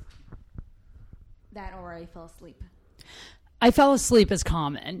you? That or I fell asleep. I fell asleep is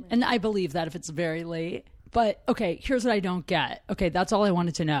common, and I believe that if it's very late. But, okay, here's what I don't get. Okay, that's all I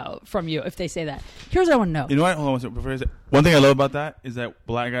wanted to know from you if they say that. Here's what I want to know. You know what? Hold on. Before I say, one thing I love about that is that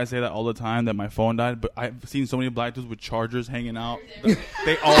black guys say that all the time, that my phone died. But I've seen so many black dudes with chargers hanging out.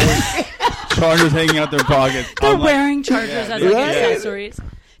 They always chargers hanging out their pockets. They're wearing chargers as like accessories.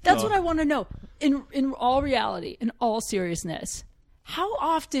 That's No. what I want to know. In all reality, in all seriousness, how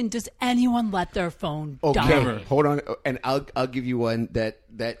often does anyone let their phone die? Never. Hold on, and I'll give you one that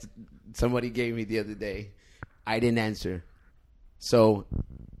somebody gave me the other day. I didn't answer, so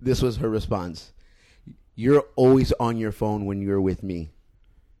this was her response. You're always on your phone when you're with me.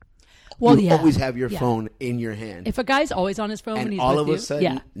 Well, you always have your phone in your hand. If a guy's always on his phone when and he's all with of you, a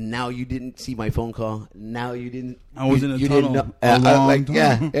sudden, now you didn't see my phone call. Now you didn't. I was in a you tunnel didn't know. a long time.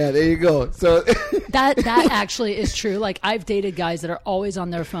 Yeah, there you go. So that actually is true. Like, I've dated guys that are always on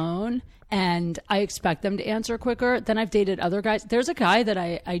their phone, and I expect them to answer quicker. Then I've dated other guys. There's a guy that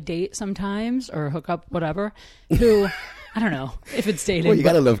I date sometimes, or hook up, whatever, who I don't know if it's dating. well, you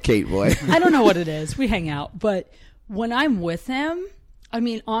gotta love Kate, boy. I don't know what it is. We hang out, but when I'm with him, I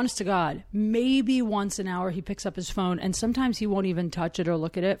mean, honest to God, maybe once an hour he picks up his phone, and sometimes he won't even touch it or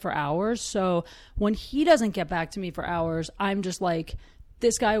look at it for hours. So when he doesn't get back to me for hours, I'm just like,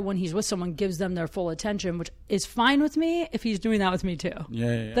 this guy, when he's with someone, gives them their full attention, which is fine with me if he's doing that with me too.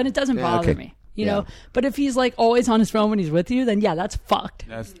 Yeah. Then it doesn't bother me, you know? But if he's like always on his phone when he's with you, then yeah, that's fucked. He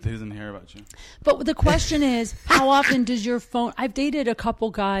doesn't hear about you. But the question is, how often does your phone... I've dated a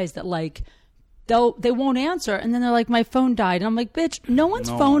couple guys that like... They won't answer, and then they're like, my phone died. And I'm like, bitch, no one's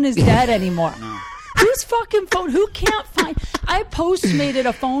phone is dead anymore. No. Whose fucking phone? Who can't find... I postmated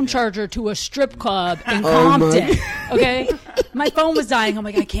a phone charger to a strip club in Compton. Okay? My phone was dying. I'm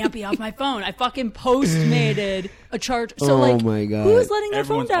like, I can't be off my phone. I fucking postmated a charger. So my God. who's letting their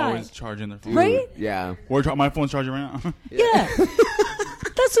Everyone's phone die? always charging their phone. Right? Yeah. My phone's charging right now. Yeah. That's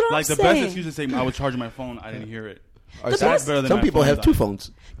what I'm Like, the saying. best excuse is saying, I was charging my phone, I didn't hear it. best- better than Some my people phone have died. two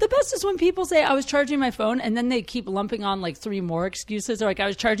phones. The best is when people say I was charging my phone, and then they keep lumping on like three more excuses. They're like, I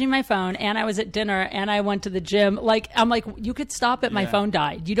was charging my phone, and I was at dinner, and I went to the gym. Like, I'm like, you could stop at my phone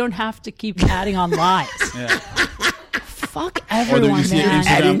died. You don't have to keep adding on lies. Yeah. Fuck Or then everyone, you see an man.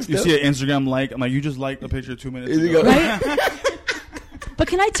 Instagram, you see an Instagram like, I'm like, you just liked the picture 2 minutes ago. Right? But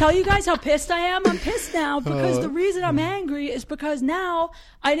can I tell you guys how pissed I am? I'm pissed now because the reason I'm angry is because now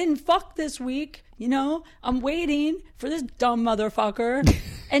I didn't fuck this week. You know, I'm waiting for this dumb motherfucker.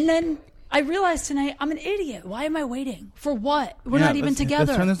 And then I realized tonight I'm an idiot. Why am I waiting? For what? We're Yeah, not even let's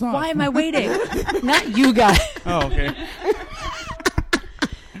together. turn this off. Why am I waiting? Not you guys. Oh, okay.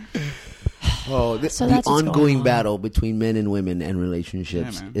 Oh, So the that's what's going ongoing on. battle between men and women and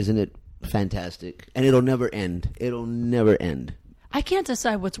relationships. Yeah, man. Isn't it fantastic? And it'll never end. It'll never end. I can't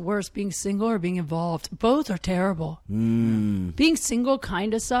decide what's worse, being single or being involved. Both are terrible. Being single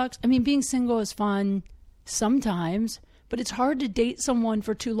kind of sucks. I mean, being single is fun sometimes, but it's hard to date someone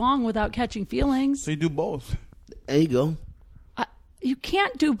for too long without catching feelings. So you do both. There you go. You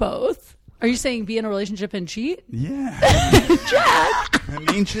can't do both. Are you saying be in a relationship and cheat? Yeah. Jack! A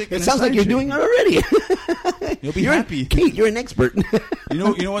main chick. It and a sounds like side you're chick. doing it already. You'll be You're happy. Kate, you're an expert. You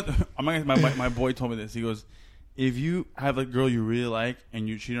know what? My boy told me this. He goes, if you have a girl you really like and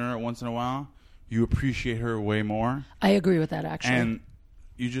you cheat on her once in a while, you appreciate her way more. I agree with that, actually. And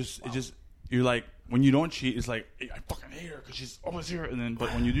you're like, when you don't cheat, it's like, hey, I fucking hate her because she's always here. And then,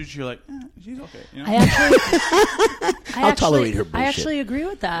 but when you do cheat, you're like, she's okay. You know? I'll tolerate her I bullshit. actually agree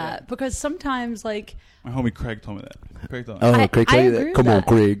with that because sometimes, like, My homie Craig told me that. Craig told me. Craig, I tell you agree that. with Come on, that.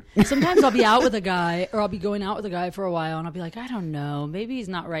 Craig. sometimes I'll be out with a guy or I'll be going out with a guy for a while and I'll be like, I don't know, maybe he's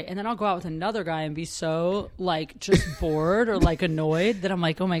not right. And then I'll go out with another guy and be so like just bored or like annoyed that I'm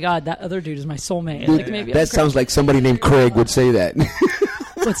like, oh my God, that other dude is my soulmate. Like maybe I'm That sounds like somebody named Craig would say that.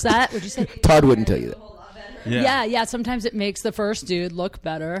 What's that? What'd you say? Todd wouldn't tell you that. Yeah. Sometimes it makes the first dude look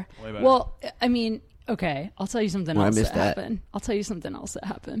better. Way better. Well, I mean, okay, I'll tell you something Well, I else missed that that. happened. I'll tell you something else that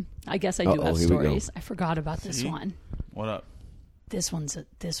happened. I guess I do Uh-oh, have here we go. stories. I forgot about this See? one. What up? This one's a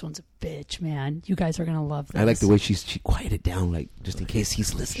bitch, man. You guys are gonna love this. I like the way she quieted down, like just in case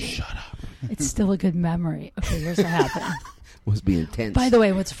he's listening. Shut up. It's still a good memory. Okay, here's what happened. Must be intense. By the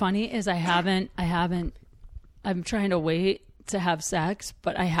way, what's funny is I'm trying to wait to have sex,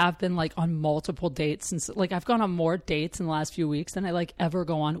 but I have been like on multiple dates since like I've gone on more dates in the last few weeks than I like ever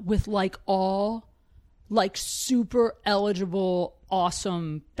go on with like all like super eligible,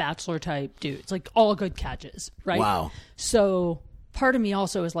 awesome bachelor type dudes, like all good catches, right? Wow. So part of me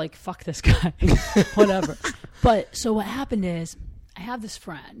also is like, fuck this guy, whatever. But so what happened is I have this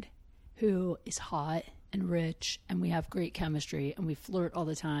friend who is hot and rich and we have great chemistry and we flirt all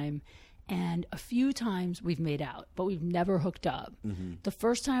the time. And a few times we've made out, but we've never hooked up. Mm-hmm. The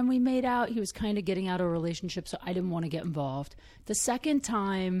first time we made out, he was kind of getting out of a relationship, so I didn't want to get involved. The second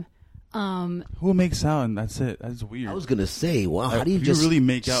time, Who makes out and that's it? That's weird. I was gonna say, wow, how Like, do you if just really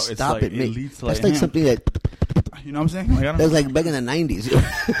make out? It's stop like it? it leads to That's like like something that You know what I'm saying? Like, I don't that's like back in the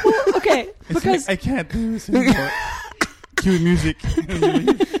 90s. okay, It's because like, I can't do this anymore. Cue music.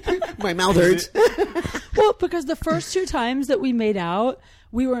 My mouth hurts. well, because the first 2 times that we made out,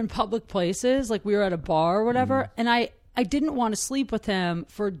 we were in public places, like we were at a bar or whatever, and I didn't want to sleep with him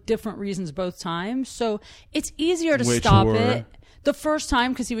for different reasons both times. So it's easier to Which stop were? it the first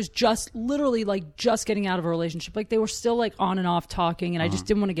time because he was just literally like just getting out of a relationship. Like they were still like on and off talking, and I just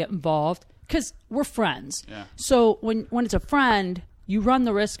didn't want to get involved because we're friends. Yeah. So when it's a friend, you run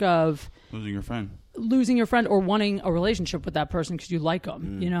the risk of Losing your friend. or wanting a relationship with that person because you like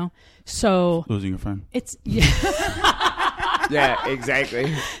them, you know? So Losing your friend. it's, Yeah,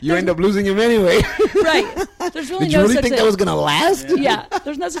 exactly. You end up losing him anyway. right. There's really Did you no really such think thing. that was gonna last? Yeah,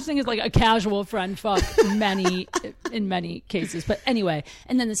 there's no such thing as like a casual friend fuck in many cases. But anyway,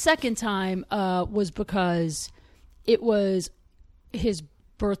 and then the second time was because it was his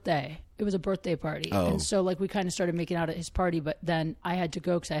birthday. It was a birthday party. Oh. And so like we kind of started making out at his party, but then I had to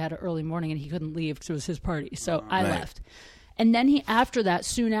go because I had an early morning and he couldn't leave because it was his party. So I Right. left. And then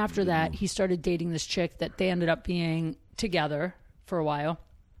soon after that, he started dating this chick that they ended up being together for a while.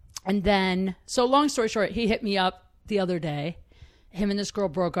 And then, so long story short, he hit me up the other day. Him and this girl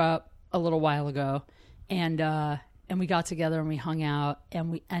broke up a little while ago, and we got together and we hung out,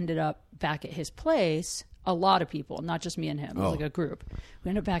 and we ended up back at his place. A lot of people, not just me and him, it was like a group. We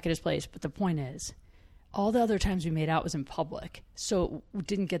ended up back at his place, but the point is, all the other times we made out was in public, so we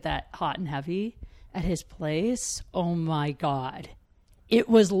didn't get that hot and heavy. At his place, oh my God, it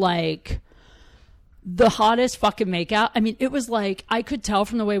was like the hottest fucking makeout. I mean, it was like, I could tell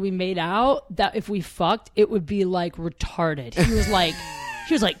from the way we made out that if we fucked, it would be like retarded. He was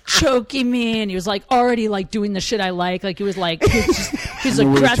like choking me, and he was like already like doing the shit I like. Like he was like, he's We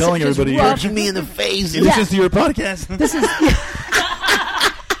were aggressive, telling just everybody rough. Punching me in the face. He listens to your podcast. This is,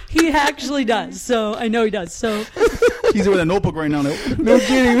 he actually does. So I know he does. So He's with a notebook right now. No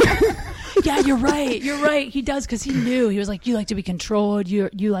kidding. yeah, you're right. You're right. He does because he knew. He was like, you like to be controlled. You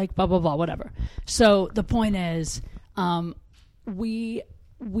like blah, blah, blah, whatever. So the point is, we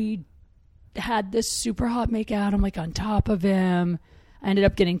had this super hot makeout. I'm like on top of him. I ended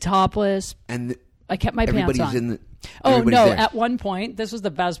up getting topless. And I kept my pants on. in the. Oh, everybody's no. there. At one point, this was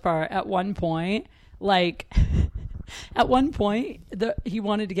the best part. At one point, like, he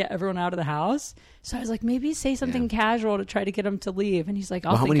wanted to get everyone out of the house. So I was like, maybe say something casual to try to get him to leave. And he's like,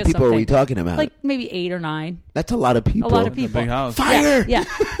 I'll Well, how think many of people are something. we talking about? Like maybe 8 or 9. That's a lot of people. A lot of It's a people. big house. Fire! Yeah.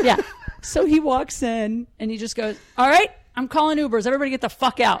 So he walks in and he just goes, all right, I'm calling Ubers. Everybody get the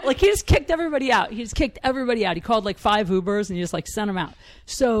fuck out. Like he just kicked everybody out. He called like 5 Ubers and he just like sent them out.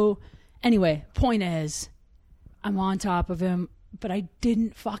 So anyway, point is, I'm on top of him, but I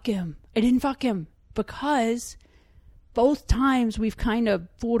didn't fuck him. Because both times we've kind of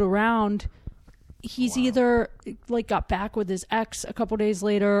fooled around. He's either like got back with his ex a couple days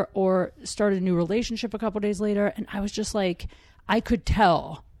later or started a new relationship a couple days later. And I was just like, I could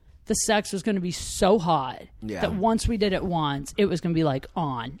tell the sex was going to be so hot that once we did it once, it was going to be like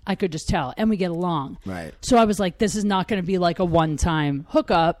on. I could just tell. And we get along. Right. So I was like, this is not going to be like a one-time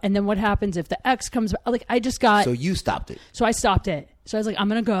hookup. And then what happens if the ex comes back? Like I just got... So you stopped it. So I stopped it. So I was like, I'm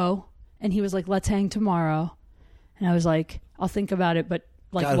going to go. And he was like, let's hang tomorrow. And I was like, I'll think about it, but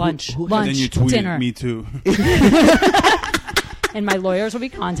like God, lunch, And then you tweeted dinner. me too. And my lawyers will be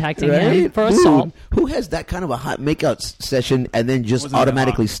contacting Right? him for assault. Dude, who has that kind of a hot makeout session and then just Wasn't that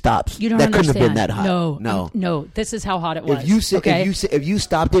automatically hot? stops? You don't that understand. couldn't have been that hot. No. This is how hot it was. If you say, okay? if you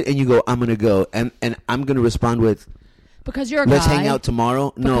stopped it and you go, I'm gonna go, and I'm gonna respond with, because you're a let's guy. hang out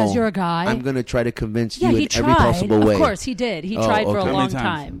tomorrow. No, Because you're a guy. I'm gonna try to convince Yeah, you he in tried. every possible way. Of course, he did. He Oh, tried for okay. a How long many times?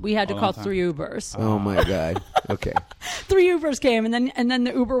 time. We had to A call long time. 3 Ubers. Oh my god. Okay. 3 Ubers came, and then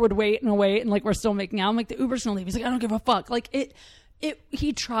the Uber would wait, and like we're still making out. I'm like, the Uber's gonna leave. He's like, I don't give a fuck. Like it.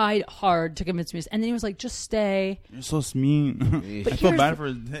 He tried hard to convince me, and then he was like, just stay. You're so mean. But I feel here's bad the- for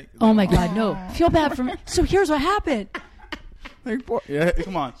his dick. Oh my god, no. Feel bad for me. So here's what happened. Yeah,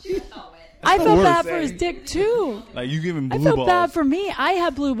 come on. I the felt worst. bad for his dick too. Like you give him blue I felt balls. bad for me. I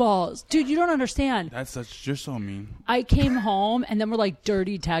had blue balls, dude. You don't understand. You're so mean. I came home and then we're like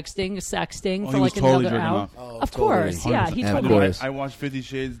dirty texting, sexting Oh, for he was like totally another jerking hour. off. Oh, Of totally. course, yeah. He 100%. told Of me. course. I watched 50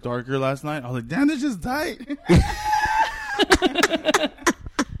 Shades Darker last night. I was like, damn, this is tight.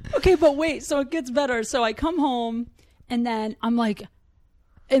 Okay, but wait. So it gets better. So I come home and then I'm like,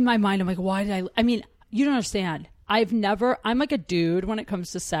 in my mind, I'm like, why did I mean, you don't understand. I'm like a dude when it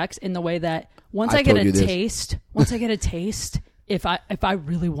comes to sex in the way that once I I get told a you this. taste, if I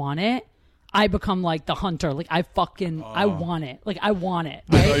really want it, I become like the hunter. Like I want it. Like I want it.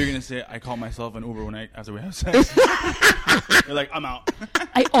 I Right? thought you were gonna say I call myself an Uber after we have sex. You're like, I'm out.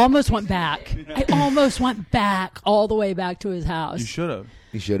 I almost went back. All the way back to his house. You should have.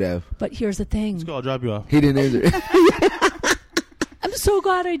 You should have. But here's the thing. Let's go. I'll drop you off. He didn't either. I'm so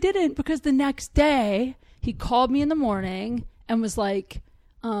glad I didn't, because the next day he called me in the morning and was like,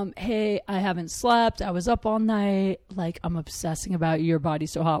 hey, I haven't slept. I was up all night. Like, I'm obsessing about you. Your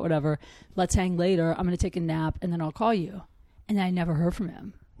body's so hot, whatever. Let's hang later. I'm going to take a nap and then I'll call you. And I never heard from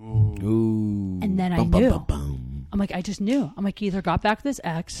him. Ooh. And then I knew. I'm like, I just knew. I'm like, he either got back with his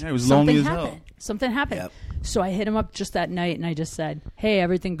ex. Yeah, he was lonely as hell. Something happened. Yep. So I hit him up just that night and I just said, hey,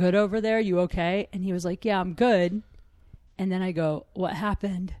 everything good over there? You okay? And he was like, yeah, I'm good. And then I go, what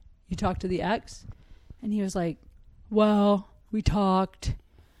happened? You talked to the ex? And he was like, well, we talked.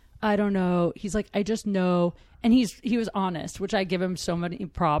 I don't know. He's like, I just know. And he was honest, which I give him so many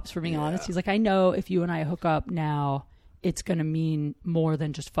props for being honest. He's like, I know if you and I hook up now, it's going to mean more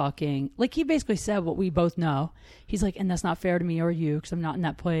than just fucking. Like, he basically said what we both know. He's like, and that's not fair to me or you, because I'm not in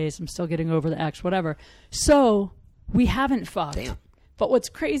that place. I'm still getting over the ex, whatever. So we haven't fucked. Damn. But what's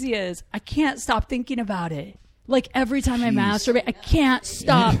crazy is I can't stop thinking about it. Like, every time I masturbate, I can't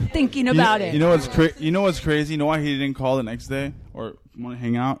stop thinking about it. You know what's crazy? You know why he didn't call the next day or want to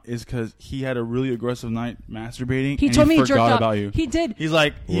hang out? Is because he had a really aggressive night masturbating. He told me he jerked forgot off. about you. He did. He's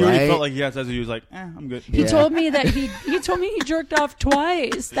like, he already felt like he had sex with you. He was like, I'm good. He told me that he told me he jerked off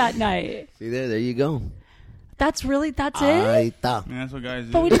twice that night. See there you go. That's it? Yeah, that's what guys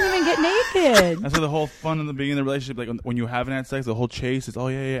do. But we didn't even get naked. That's like the whole fun in the beginning of the relationship. Like when you haven't had sex, the whole chase is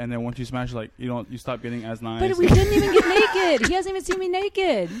and then once you smash, like you stop getting as nice. But we didn't even get naked. He hasn't even seen me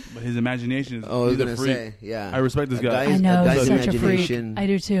naked. But his imagination is. Oh, I was he's a gonna freak. say, yeah. I respect this guy. I know, guy's he's such a freak. imagination. I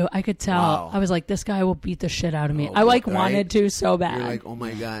do too. I could tell. Wow. I was like, this guy will beat the shit out of me. Oh, I right? wanted to so bad. You're like, oh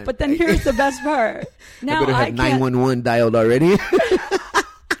my god. But then here's the best part. Now I better have can't. 911 dialed already.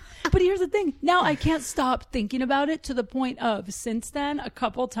 But here's the thing. Now I can't stop thinking about it to the point of, since then, a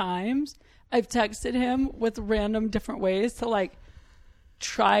couple times I've texted him with random different ways to like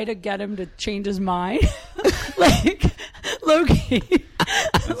try to get him to change his mind. Like, low-key.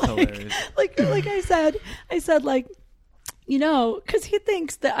 That's hilarious. Like I said, like, you know, because he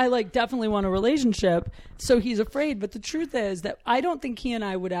thinks that I like definitely want a relationship, so he's afraid. But the truth is that I don't think he and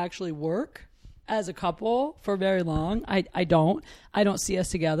I would actually work as a couple for very long. I don't see us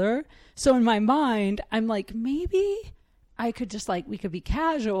together. So in my mind, I'm like, maybe I could just like, we could be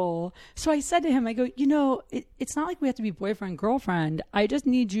casual. So I said to him, I go, you know, it's not like we have to be boyfriend, girlfriend. I just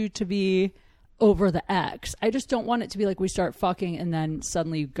need you to be over the ex. I just don't want it to be like we start fucking and then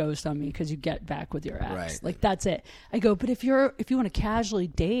suddenly you ghost on me because you get back with your ex. Right. Like, that's it. I go, but if you want to casually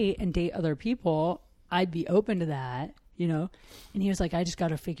date and date other people, I'd be open to that, you know? And he was like, I just got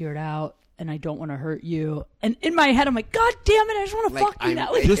to figure it out. And I don't want to hurt you. And in my head, I'm like, God damn it, I just want to fuck you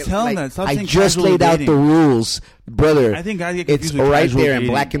now. Like, Just tell him that. Stop I saying just casual laid out dating. the rules, brother. I think guys get it's confused with right casual there in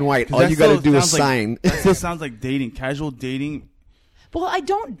dating. black and white. 'Cause All that you got to still do is sounds like- sign. That still sounds like dating. Casual dating. well, I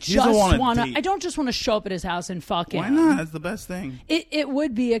don't He doesn't just wanna want to. date. I don't just want to show up at his house and fuck him. Why not? That's the best thing. It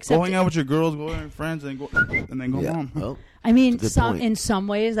would be, except Going out with your girls, going out with friends, and then go Yeah. home. Well, I mean, That's a good point. in some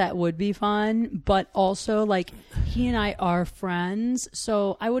ways that would be fun, but also like he and I are friends,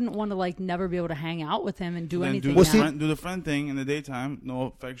 so I wouldn't want to like never be able to hang out with him and do Then anything. do now. do the friend thing in the daytime. No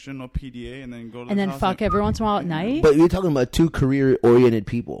affection, no PDA, and then go to And the then house fuck every once in a while at night. but you're talking about two career-oriented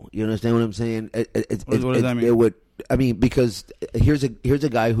people. You understand what I'm saying? What does that mean? It would. I mean, because here's a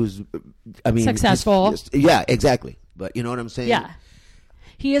guy who's, I mean, Successful. Yeah, exactly. But you know what I'm saying? Yeah.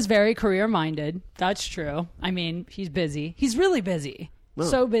 He is very career-minded. That's true. I mean, he's busy. He's really busy. Well.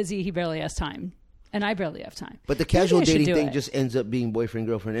 So busy, he barely has time. And I barely have time. But the Maybe casual I should dating do thing it. just ends up being boyfriend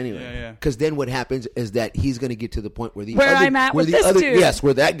girlfriend anyway. Yeah, yeah. Because then what happens is that he's going to get to the point where Where I'm at with this dude. Yes,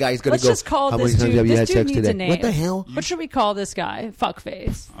 where that guy's going Let's to go. just call How this many times dude. have you This had dude sex needs today? a name. What the hell? What should we call this guy?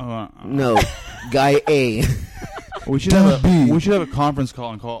 Fuckface. No, guy A. We should have a conference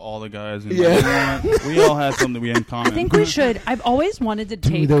call and call all the guys. And Yeah. we all have something we have in common. I think we should. I've always wanted to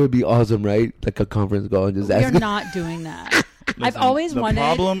take. That would be awesome, right? Like a conference call and just We're ask. not doing that. I've Listen, always the wanted. The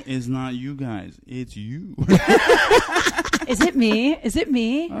problem is not you guys; it's you. Is it me? Is it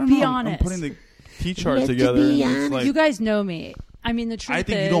me? I don't Be know. honest. I'm putting the T chart Let's together. be and it's honest. like, You guys know me. I mean, the truth I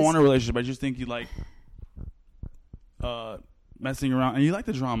think is, you don't want a relationship. I just think you like messing around, and you like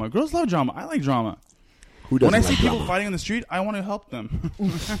the drama. Girls love drama. I like drama. Who doesn't When I like see people drama? fighting on the street, I want to help them.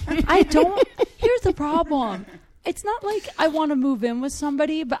 I don't. Here's the problem. It's not like I want to move in with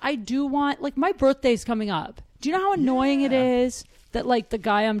somebody, but I do want, like, my birthday's coming up. Do you know how annoying it is that like the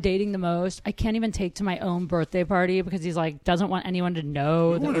guy I'm dating the most, I can't even take to my own birthday party because he's like doesn't want anyone to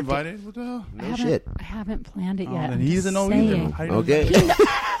know. You that weren't we're invited. What the hell? No shit. I haven't planned it yet. Then I'm he just doesn't know saying. either. How do you know Okay.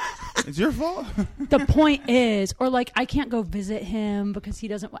 that? It's your fault. The point is, or like I can't go visit him because he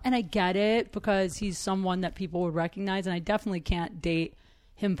doesn't. And I get it because he's someone that people would recognize, and I definitely can't date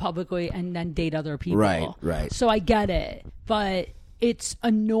him publicly and then date other people. Right. So I get it, but it's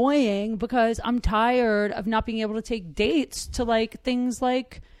annoying because I'm tired of not being able to take dates to like things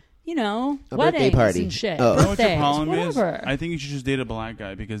like, you know, A birthday weddings party. and shit. Oh. You know what your Birthdays, problem whatever. is? I think you should just date a black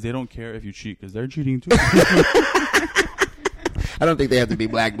guy because they don't care if you cheat because they're cheating too. I don't think they have to be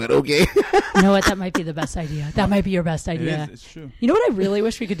black, but okay. You know what? That might be the best idea. That might be your best It idea. is. It's true. You know what I really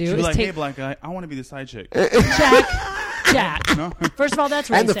wish we could do She'd be is like, take hey, black guy, I want to be the side chick. Jack. No? First of all, that's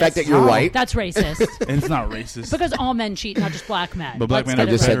racist. And the fact that you're white. That's racist. And it's not racist. Because all men cheat, not just black men. But black Let's men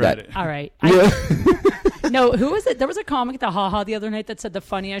get are it just better said at that. it. All right. Yeah. No, who was it? There was a comic at the Haha the other night that said the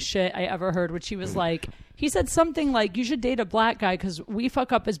funniest shit I ever heard, which he was like, he said something like, you should date a black guy because we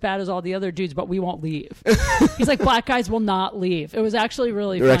fuck up as bad as all the other dudes, but we won't leave. He's like, black guys will not leave. It was actually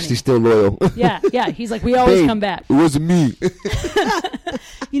really They're funny. actually still loyal. Yeah. He's like, we always Babe, come back. It wasn't me.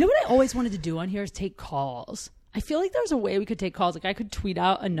 You know what I always wanted to do on here is take calls. I feel like there's a way we could take calls. Like I could tweet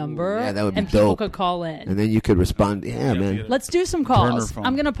out a number yeah, that would be and people dope. could call in. And then you could respond. Yeah, man. Let's do some Burner calls. phone.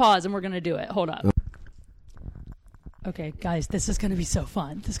 I'm going to pause and we're going to do it. Hold up. Okay, guys, this is going to be so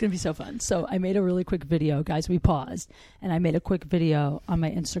fun. This is going to be so fun. So I made a really quick video. Guys, we paused. And I made a quick video on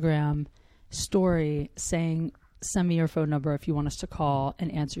my Instagram story saying, send me your phone number if you want us to call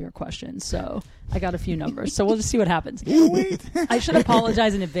and answer your questions. So I got a few numbers. So we'll just see what happens. I should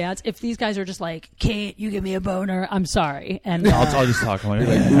apologize in advance. If these guys are just like, Kate, you give me a boner, I'm sorry. And I'll just talk. I'm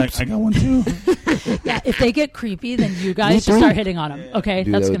like, I got one too. yeah, if they get creepy, then you guys should start hitting on them. Okay,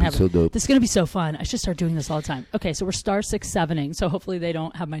 Dude, that's that would gonna be happen. so dope. This is gonna be so fun. I should start doing this all the time. Okay, so we're star 6-7ing. So hopefully they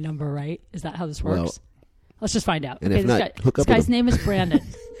don't have my number right. Is that how this works? Well, Let's just find out. and Okay, if this not, guy, hook this up with guy's him. name is Brandon.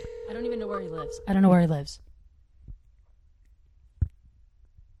 I don't even know where he lives. I don't know where he lives.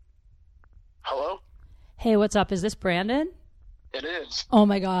 Hello? Hey, what's up? Is this Brandon? It is. Oh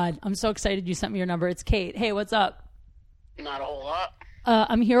my God, I'm so excited you sent me your number. It's Kate. Hey, what's up? Not a whole lot.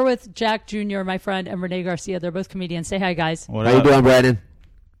 I'm here with Jack Jr., my friend, and Rene Garcia. They're both comedians. Say hi, guys. What How you up? doing, Brandon?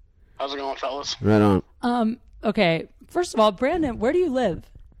 How's it going, fellas? Right on. Okay, first of all, Brandon, where do you live?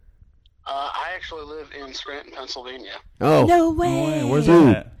 I actually live in Scranton, Pennsylvania. Oh. No No way. way. Where's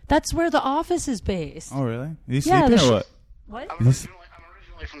that at? That's where the office is based. Oh, really? Is he Yeah, sleeping the or what? What? I'm originally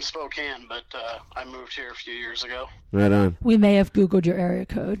from Spokane, but I moved here a few years ago. Right on. We may have Googled your area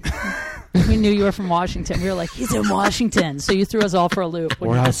code. We knew you were from Washington. We were like, he's in Washington. So you threw us all for a loop.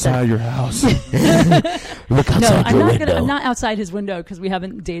 When We're you just said- outside your house. Look No, outside I'm your not window. gonna. I'm not outside his window because we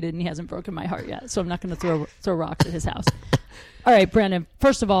haven't dated and he hasn't broken my heart yet. So I'm not gonna throw rocks at his house. All right, Brandon.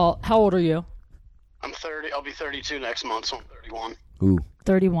 First of all, how old are you? I'm 30. I'll be 32 next month, so I'm 31. Ooh.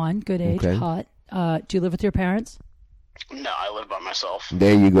 31. Good age. Okay. Hot. Do you live with your parents? No, I live by myself.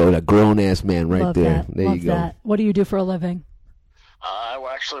 There you go. That grown-ass man right Love there. that. There Love you go. that. What do you do for a living? I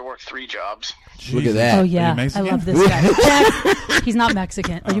actually work 3 jobs. Look at that. Oh yeah, I Mexican? love this guy. Jack, he's not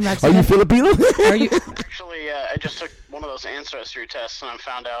Mexican. Are you Are Mexican? you Filipino? Are you? Actually, I just took one of those ancestry tests, and I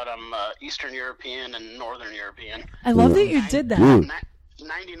found out I'm Eastern European and Northern European. I love that you did that. Ooh.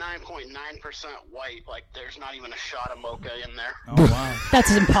 99.9% white. Like, there's not even a shot of mocha in there. Oh, wow.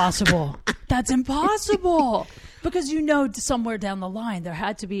 That's impossible. That's impossible. Because you know, somewhere down the line there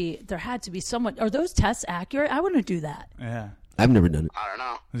had to be someone. Are those tests accurate? I want to do that. Yeah. I've never done it. I don't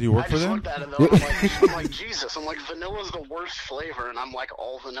know. Does he work I for just them? looked at it though. I'm like, Jesus. I'm like, vanilla's the worst flavor, and I'm like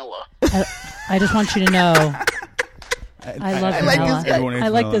all vanilla. I just want you to know. I love like vanilla. this guy. Everyone hates I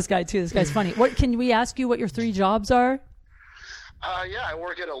like vanilla. this guy too. This guy's funny. What can we ask you? What your 3 jobs are? Yeah, I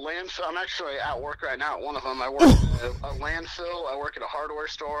work at a landfill. I'm actually at work right now at one of them. I work at a landfill. I work at a hardware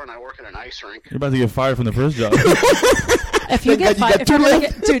store, and I work at an ice rink. You're about to get fired from the first job. If you get God, you fired, got 2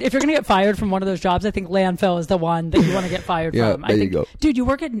 left? dude, if you're gonna get fired from one of those jobs, I think landfill is the one that you want to get fired Yeah, from. I there you think, go. dude, you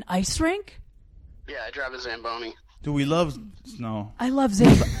work at an ice rink? Yeah, I drive a Zamboni. Dude, we love snow. I love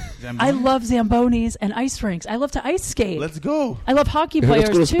Zamboni? I love Zambonis and ice rinks. I love to ice skate. Let's go. I love hockey Let's go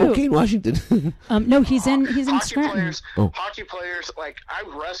to players too. Spokane, Washington. No, he's in Hockey Scranton. players, Oh. hockey players, like, I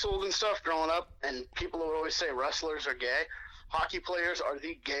wrestled and stuff growing up, and people would always say wrestlers are gay. Hockey players are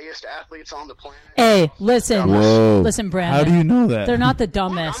the gayest athletes on the planet. Hey, listen, Whoa. listen, Brandon. How do you know that? They're not the I'm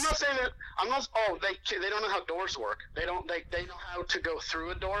dumbest. not saying that. I'm not. Oh, they don't know how doors work. They don't. They know how to go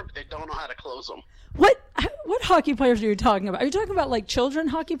through a door, but they don't know how to close them. What hockey players are you talking about? Are you talking about like children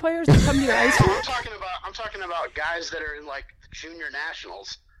hockey players that come to your ice No, rink? I'm talking about guys that are in like junior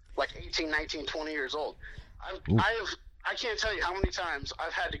nationals, like 18, 19, 20 years old. I can't tell you how many times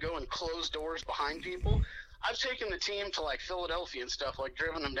I've had to go and close doors behind people. I've taken the team to like Philadelphia and stuff, like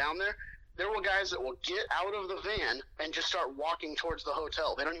driven them down there. There were guys that will get out of the van and just start walking towards the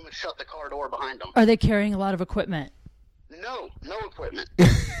hotel. They don't even shut the car door behind them. Are they carrying a lot of equipment? No equipment.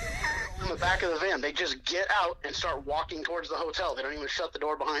 In the back of the van, they just get out and start walking towards the hotel. They don't even shut the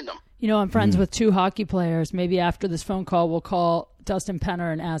door behind them. You know, I'm friends with 2 hockey players. Maybe after this phone call, we'll call Dustin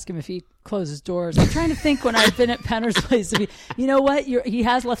Penner and ask him if he closes doors. I'm trying to think when I've been at Penner's place. You know what? He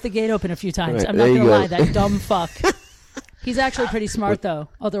has left the gate open a few times. Right, I'm not going to go. lie. That dumb fuck. He's actually pretty smart, though.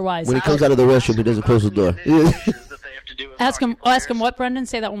 Otherwise, When he comes out of the restroom, he doesn't close the door. That they have to do as ask him. hockey Ask him players. what, Brendan?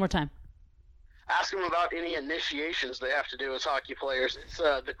 Say that one more time. Ask them about any initiations they have to do as hockey players. It's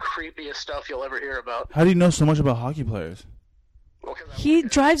the creepiest stuff you'll ever hear about. How do you know so much about hockey players? Well, 'cause I He work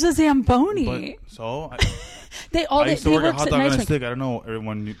at- drives a Zamboni. But, so They all I used to they work at works Hot Dog on nice a rink. Stick. I don't know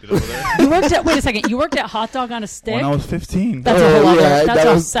everyone did over there. You worked at. Wait a second. You worked at Hot Dog on a Stick. When I was 15. That's a whole other. That's that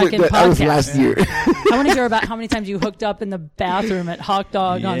a was, second that podcast. was last year. I want to hear about how many times you hooked up in the bathroom at Hot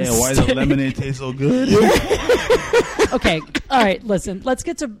Dog on a Yeah, why Stick. does the lemonade taste so good? Okay. All right. Listen. Let's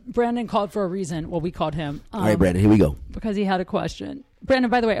get to Brandon. Called for a reason. Well, we called him. All right, Brandon, here we go. Because he had a question. Brandon,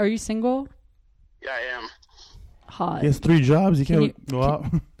 by the way, are you single? Yeah, I am. Hot. He has 3 jobs. He can't you- go out.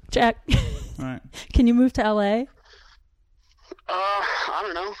 Jack, All right. can you move to LA? I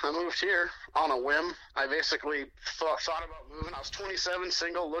don't know. I moved here on a whim. I basically thought about moving. I was 27,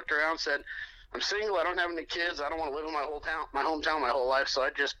 single, looked around, said, I'm single, I don't have any kids, I don't want to live in my hometown my whole life, so I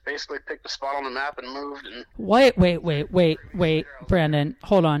just basically picked a spot on the map and moved. And Wait, Brandon,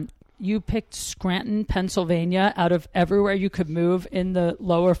 hold on. You picked Scranton, Pennsylvania out of everywhere you could move in the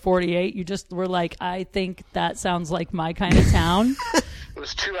lower 48. You just were like, I think that sounds like my kind of town. It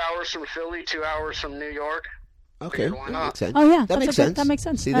was 2 hours from Philly, 2 hours from New York. Okay, Why that not? makes sense. Oh yeah, that makes sense. That makes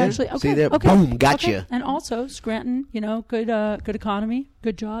sense. See there? Actually, okay, See there? okay, Boom, gotcha. okay. And also Scranton, good economy,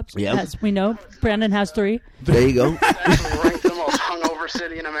 good jobs. Yep. As we know, Brandon has 3. There you go. Actually ranked the most hungover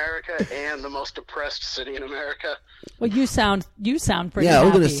city in America and the most depressed city in America. Well, you sound pretty. Yeah, I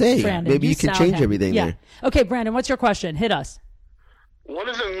was happy, gonna say, Brandon. maybe you can sound change happy. everything Yeah. there. Okay, Brandon, what's your question? Hit us. What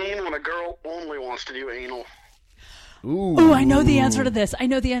does it mean when a girl only wants to do anal? Ooh. Oh, I know the answer to this.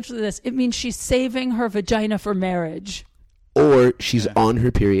 It means she's saving her vagina for marriage. Or she's on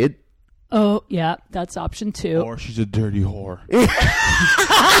her period. Oh, yeah, that's option 2. Or she's a dirty whore.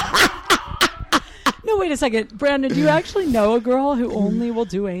 No, wait a second. Brandon, do you actually know a girl who only will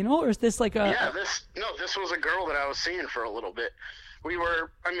do anal? Or is this like a... Yeah, this was a girl that I was seeing for a little bit. We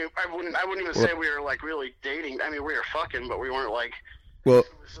were, I wouldn't even say we were like really dating. I mean, we were fucking, but we weren't like Well,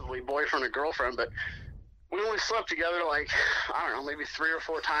 exclusively boyfriend or girlfriend, but we only slept together like, I don't know, maybe 3 or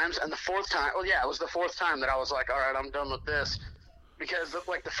 4 times. And the 4th time, it was the 4th time that I was like, all right, I'm done with this. Because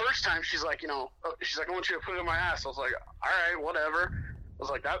like the first time she's like, I want you to put it in my ass. I was like, all right, whatever. I was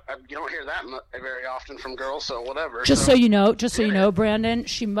like, you don't hear that very often from girls, so whatever. Just so you know, Brandon,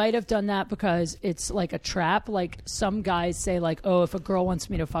 she might have done that because it's like a trap. Like some guys say like, oh, if a girl wants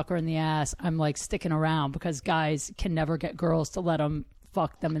me to fuck her in the ass, I'm like sticking around because guys can never get girls to let them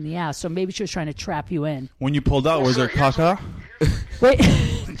fuck them in the ass. So maybe she was trying to trap you in. When you pulled out, was there caca? Wait,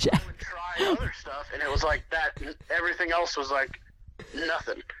 I would try other stuff, and it was like that. Everything else was like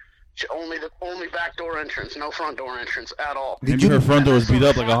nothing. Only back door entrance, no front door entrance at all. Maybe her front door was beat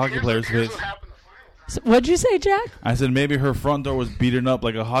up like a hockey player's Here's face. what happened the final time. so what'd you say, Jack? I said maybe her front door was beaten up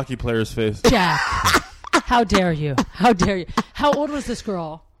like a hockey player's face. Jack, how dare you? How dare you? How old was this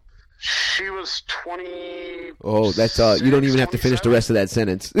girl? She was 20. oh, that's you don't even have to finish the rest of that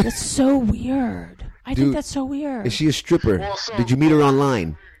sentence. That's so weird. I think Dude, that's so weird. Is she a stripper? Well, so- Did you meet her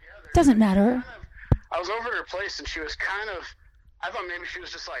online? Doesn't matter. I was over at her place, and she was kind of. I thought maybe she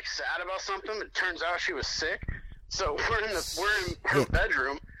was just like sad about something. It turns out she was sick. So we're in her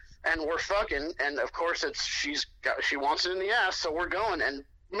bedroom, and we're fucking. And of course, she wants it in the ass. So we're going, and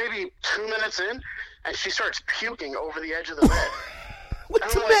maybe 2 minutes in, and she starts puking over the edge of the bed.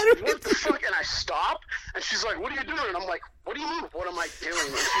 What's the I'm matter like, what with the fuck? And I stop, and she's like, what are you doing? And I'm like, what do you mean, what am I doing?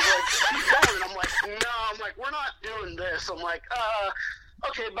 And she's like, keep going. And I'm like, no. I'm like, we're not doing this. I'm like,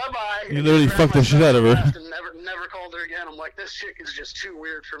 okay, bye-bye. You literally fucked the shit out of her. And never called her again. I'm like, this chick is just too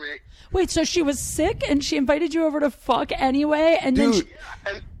weird for me. Wait, so she was sick and she invited you over to fuck anyway, and then Dude.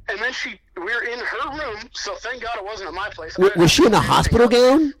 And then we're in her room, so thank God it wasn't at my place. Was she in a hospital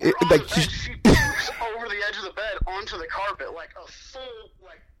gown? We're on Like, the bed, she pukes over the edge of the bed onto the carpet, like a full,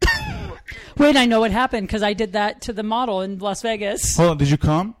 full of puke. wait, I know what happened because I did that to the model in Las Vegas. Hold on, did you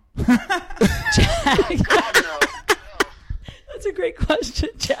come? God, no. That's a great question,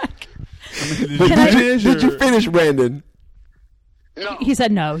 Jack. Did Can I- finish, did you or- finish, Brandon? No. He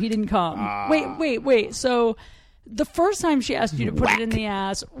said no. He didn't come. Wait. So the first time she asked you to put it in the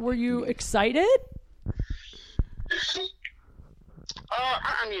ass, were you excited?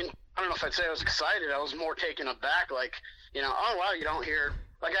 I mean, I don't know if I'd say I was excited. I was more taken aback, like, oh wow, you don't hear.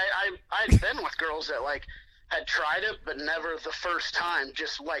 Like I'd been with girls that like had tried it, but never the first time.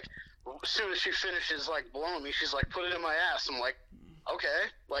 Just like as soon as she finishes like blowing me, she's like, put it in my ass. I'm like, okay,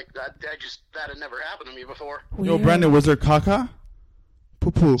 like that had never happened to me before. Yo, Brandon, was there caca?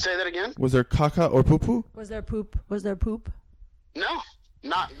 Poo-poo. Say that again? Was there caca or poo-poo? Was there poop? No,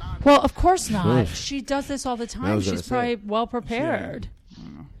 not. Well, of course not. She does this all the time. She's probably well prepared. Yeah.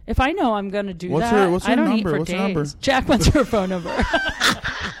 If I know I'm going to do What's that, her I don't number? eat for What's her days. number? Jack, what's her phone number?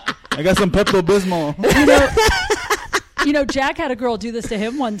 I got some Pepto-Bismol. Jack had a girl do this to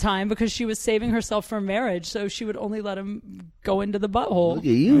him one time because she was saving herself for marriage, so she would only let him go into the butthole. Look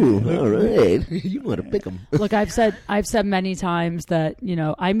at you. All right. You want to pick them. Look, I've said many times that,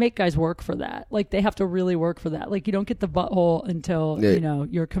 I make guys work for that. Like, they have to really work for that. Like, you don't get the butthole until,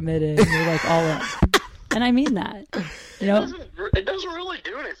 you're committed and you're like all in. And I mean that. It doesn't really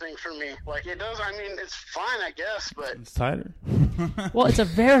do anything for me. Like, it does, I mean, it's fine, I guess, but... It's tighter. Well, it's a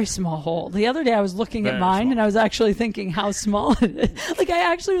very small hole. The other day I was looking at mine and I was actually thinking how small it is. Like,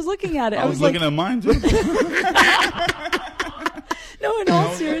 I actually was looking at it. I was looking at mine, too. No, in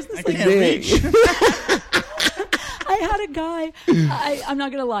all seriousness. I can't reach. I had a guy, I'm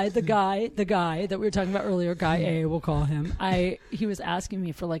not going to lie, the guy that we were talking about earlier, guy A, we'll call him, he was asking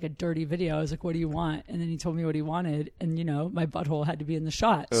me for like a dirty video. I was like, what do you want? And then he told me what he wanted. And, my butthole had to be in the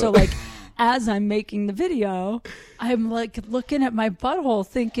shot. So like, as I'm making the video, I'm like looking at my butthole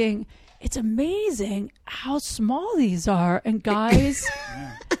thinking, it's amazing how small these are. And guys,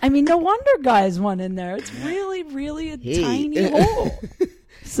 I mean, no wonder guys want in there. It's really, really a tiny hole.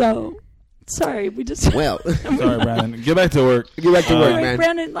 So... Sorry, we just... Well. Sorry, Brandon. Get back to work. Get back to work, man.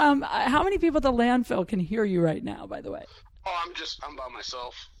 Brandon, how many people at the landfill can hear you right now, by the way? Oh, I'm by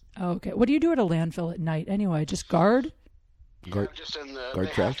myself. Oh, okay. What do you do at a landfill at night anyway? Just guard? Just in the...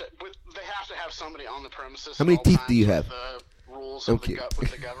 Guard trash? They have to have somebody on the premises. How many at all teeth do you times have? with the rules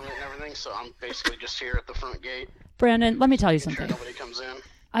with the government and everything, so I'm basically just here at the front gate. Brandon, let me tell you Make sure something. nobody comes in.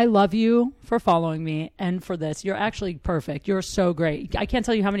 I love you for following me and for this. You're actually perfect. You're so great. I can't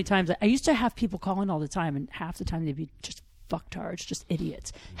tell you how many times I used to have people call in all the time, and half the time they'd be just fucktards, just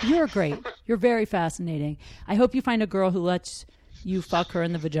idiots. You're great. You're very fascinating. I hope you find a girl who lets you fuck her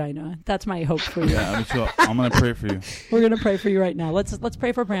in the vagina. That's my hope for you. Yeah, me too. I'm going to pray for you. We're going to pray for you right now. Let's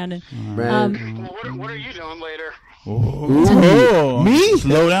pray for Brandon. Brandon. Well, what are you doing later? Oh, me?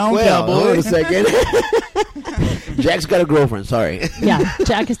 Slow down, Well, hold on cowboy. a second. Jack's got a girlfriend. Sorry. Yeah,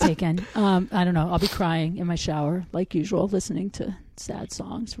 Jack is taken. I don't know. I'll be crying in my shower like usual, listening to sad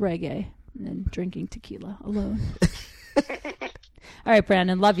songs, reggae, and then drinking tequila alone. All right,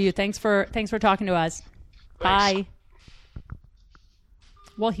 Brandon, love you. Thanks for talking to us. Bye.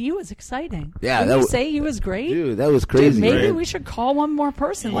 Well, he was exciting. Yeah, Didn't you say he was great? Dude, that was crazy. Dude, maybe right? we should call one more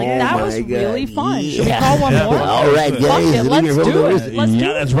person. Like Oh that my was God. really fun. Should we Yeah. call one more? All right, Fuck guys. it, let's do it. Let's do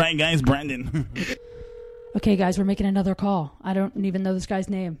it. That's right, guys. Brandon. Okay, guys, we're making another call. I don't even know this guy's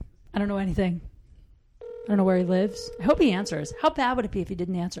name. I don't know anything. I don't know where he lives. I hope he answers. How bad would it be if he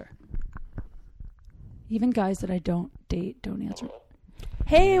didn't answer? Even guys that I don't date don't answer.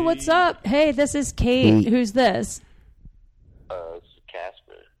 Hey, what's up? Hey, this is Kate. Who's this? It's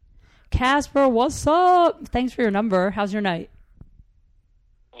Casper. Casper, what's up? Thanks for your number. How's your night?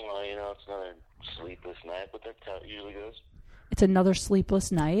 Well, it's another sleepless night, but that's how it usually goes. It's another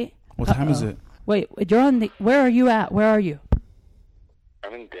sleepless night. What time is it? Wait, you're on the... Where are you at? Where are you?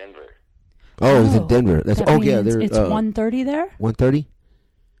 I'm in Denver. Oh, it's in Denver. That's that yeah. means They're it's 1:30 there? 1:30.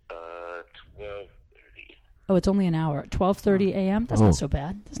 12:30. Oh, it's only an hour. 12:30 a.m. That's not so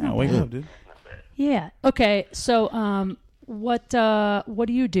bad. That's not Wake bad. up, dude. Yeah. Okay. So, what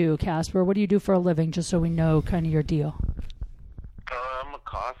do you do, Casper? What do you do for a living? Just so we know kind of your deal. I'm a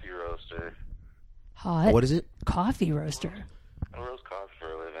coffee roaster. Hot. What is it? Coffee roaster. I roast coffee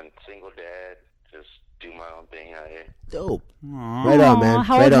for a living. Single dad. Just do my own thing out here. Dope. Aww. Right on, man.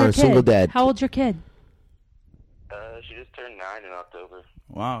 How Right old's on. your kid? Single dad. How old's your kid? She just turned 9 in October.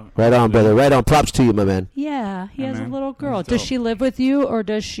 Wow. Right on, brother. Right on. Props to you, my man. Yeah, he has man. a little girl. That's Does dope. she live with you, or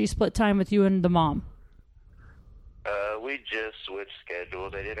does she split time with you and the mom? We just switched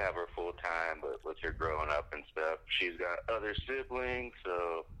schedules. I did have her full time, but with her growing up and stuff, she's got other siblings,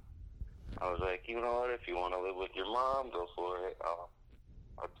 so I was like, you know what, if you want to live with your mom, go for it.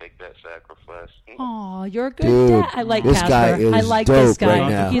 I'll take that sacrifice. Oh, you're a good Dude, dad. I like this Casper. guy is I like dope this guy. right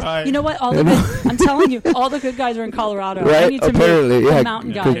now. He's, you know what? All the good, I'm telling you, all the good guys are in Colorado. I Right? need to Apparently, meet yeah. the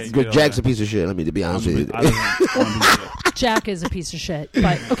mountain guys. Get Jack's on a piece of shit. Let me to be honest with you. Jack is a piece of shit.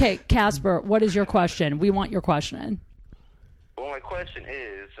 But okay, Casper, what is your question? We want your question. Well, my question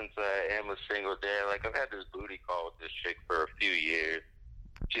is, since I am a single dad, like I've had this booty call with this chick for a few years.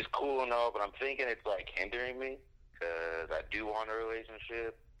 She's cool and all, but I'm thinking it's like hindering me because I do want a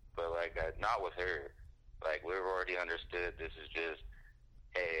relationship, but like not with her. Like we've already understood this is just,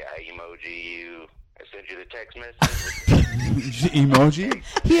 hey, I emoji you. I sent you the text message. Emoji?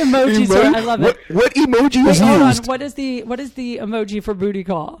 He emojis her. I love it. What emoji Wait, is hold on. used? What is the emoji for booty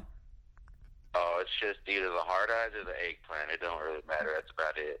call? Oh, it's just either the hard eyes or the eggplant. It don't really matter. That's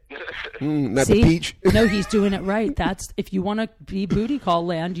about it. Not See? the peach. No, he's doing it right. That's if you want to be booty call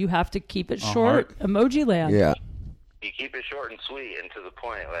land, you have to keep it short. Emoji land. Yeah, You keep it short and sweet and to the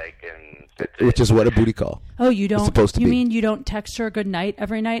point, like, and that's which it. is what a booty call. Oh, you don't. supposed to you be. mean you don't text her good night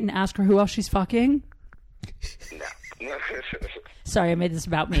every night and ask her who else she's fucking? No. Sorry, I made this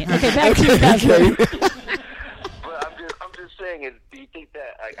about me. Okay, back to you, Casper. But I'm just saying, do you think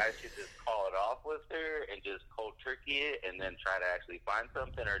that like I should just call it off with her and just cold turkey it and then try to actually find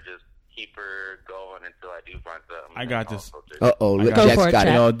something, or just keep her going until I do find something? I got this. Uh-oh, look, Go Jack's for it, got Jack.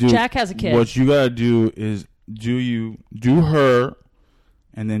 it. No, dude, Jack has a kid. What you gotta do is do her,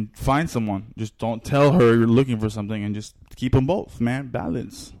 and then find someone. Just don't tell her you're looking for something, and just keep them both, man.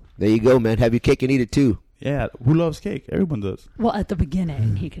 Balance. There you go, man. Have your cake and eat it too. Yeah, who loves cake? Everyone does. Well, at the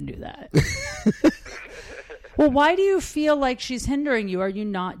beginning, he can do that. Well, why do you feel like she's hindering you? Are you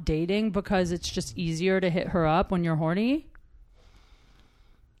not dating because it's just easier to hit her up when you're horny?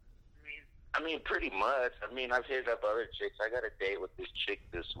 I mean, pretty much. I mean, I've hit up other chicks. I got a date with this chick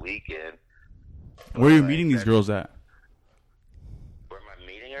this weekend. Where are you Like, meeting these girls at? Where am I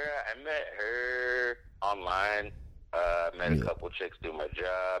meeting her at? I met her online. Met a couple chicks doing my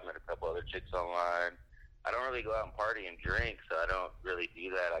job. Met a couple other chicks online. I don't really go out and party and drink, so I don't really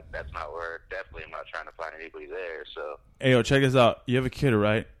do that. Like, that's not where, definitely I'm not trying to find anybody there, so. Hey, yo, check this out. You have a kid,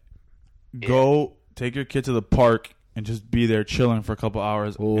 right? Go take your kid to the park and just be there chilling for a couple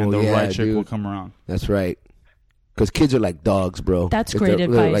hours, and the right chick will come around. That's right. Because kids are like dogs, bro. That's 'Cause great they're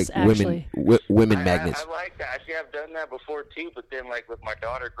advice, like actually. Women magnets. I like that. Actually, I've done that before, too, but then, like, with my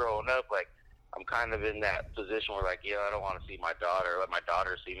daughter growing up, like, I'm kind of in that position where, like, I don't want to see my daughter. Let my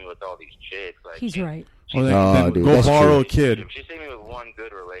daughter see me with all these chicks. Like, He's right. Well, Oh, then dude, go that's borrow true. a kid. If she see me with one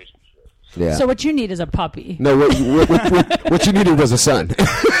good relationship. Yeah. So what you need is a puppy. No, what you needed was a son.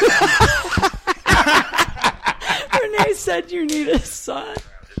 Renee said you need a son.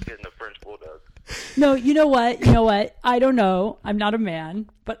 I'm just getting the French bulldog. No, you know what? I don't know. I'm not a man,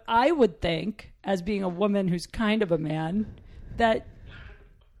 but I would think, as being a woman who's kind of a man, that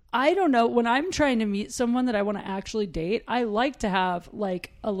I don't know, when I'm trying to meet someone that I want to actually date, I like to have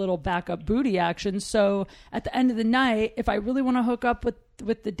like a little backup booty action. So at the end of the night, if I really want to hook up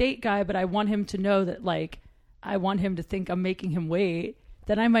with the date guy, but I want him to know that like I want him to think I'm making him wait,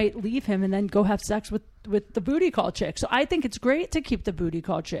 then I might leave him and then go have sex with the booty call chick. So I think it's great to keep the booty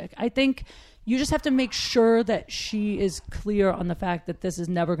call chick. I think you just have to make sure that she is clear on the fact that this is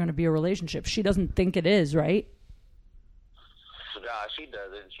never going to be a relationship. She doesn't think it is, right? Nah, she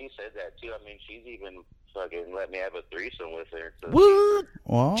doesn't. She said that, too. I mean, she's even fucking let me have a threesome with her. So What?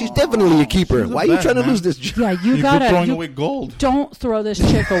 Wow. She's definitely a keeper. She's the Why are you best, trying to man. lose this? Yeah, you You're gotta. throwing you away gold. Don't throw this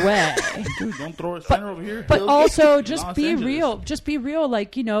chick away. Dude, don't throw it. Send her over here. But also, just Los be Angeles. real. Just be real.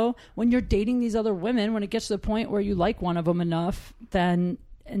 Like, you know, when you're dating these other women, when it gets to the point where you like one of them enough, then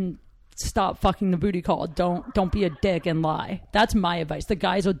and stop fucking the booty call. Don't be a dick and lie. That's my advice. The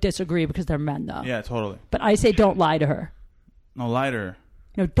guys will disagree because they're men, though. Yeah, totally. But I say don't lie to her. No, lie to her.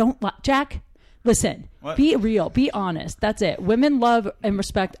 No, don't lie. Jack, listen. What? Be real. Be honest. That's it. Women love and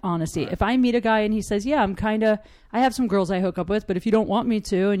respect honesty. Right. If I meet a guy and he says, yeah, I have some girls I hook up with, but if you don't want me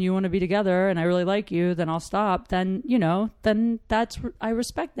to and you want to be together and I really like you, then I'll stop. Then, I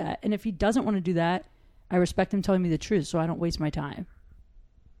respect that. And if he doesn't want to do that, I respect him telling me the truth so I don't waste my time.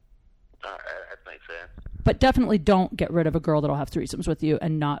 that makes sense. But definitely don't get rid of a girl that'll have threesomes with you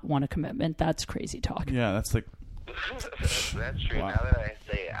and not want a commitment. That's crazy talk. Yeah, that's like. That's true. Wow. Now that I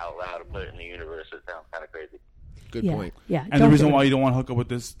say it out loud and put it in the universe, it sounds kind of crazy. Good Yeah. point. Yeah. And the reason why you don't want to hook up with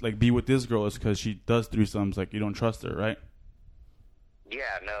this, like, be with this girl is because she does threesomes. Like, you don't trust her, right? Yeah,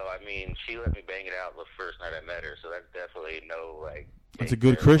 no, I mean, she let me bang it out the first night I met her, so that's definitely no, like... That's a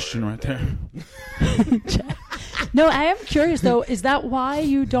good Christian right there. No, I am curious, though. Is that why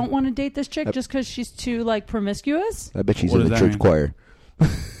you don't want to date this chick? Just because she's too, like, promiscuous? I bet she's What in does the that church mean? choir.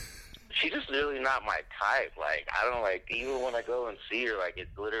 She just really not my type. Like, I don't like, even when I go and see her, like,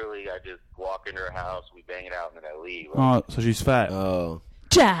 it's literally, I just walk into her house, we bang it out, and then I leave. Like, Oh, so she's fat. Oh.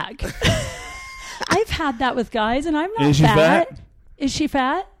 Jack. I've had that with guys, and I'm not Is she fat? Is she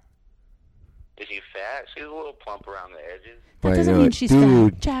fat? is she fat? She's a little plump around the edges. That Right, doesn't you know mean what? she's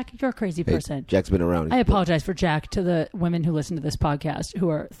Dude. fat. Jack, you're a crazy Hey, person. Jack's been around. I apologize for Jack to the women who listen to this podcast who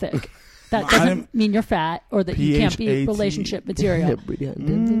are thick. That I'm doesn't mean you're fat or that you can't be PHAT. relationship material.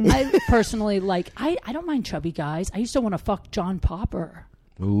 I personally I don't mind chubby guys. I used to want to fuck John Popper,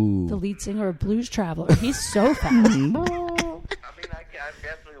 Ooh. the lead singer of Blues Traveler. He's so fat. I mean, I've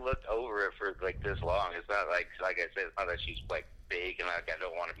definitely looked over it for, like, this long. It's not like I said, it's not that she's, like, big and, like, I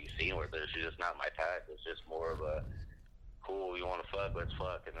don't want to be seen with her. She's just not my type. It's just more of a, cool, you want to fuck, let's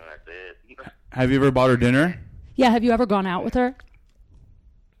fuck, and then that's it. Have you ever bought her dinner? Yeah, have you ever gone out with her?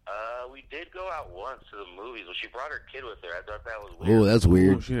 We did go out once to the movies. Well, she brought her kid with her. I thought that was weird. Oh, that's Oh,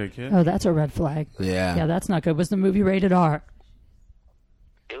 weird. she had a kid? Oh, that's a red flag. Yeah. Yeah, that's not good. Was the movie rated R?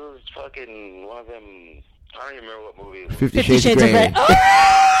 It was fucking one of them. I don't even remember what movie it was. 50 50 Shades of Grey.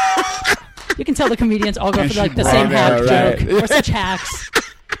 Oh! You can tell the comedians all go And for like she the brought same it hack out, right. joke. We're such hacks.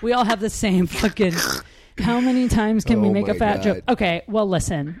 We all have the same fucking. How many times can we Oh make a my fat God. joke? Okay, well,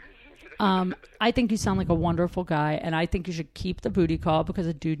 listen. I think you sound like a wonderful guy, and I think you should keep the booty call because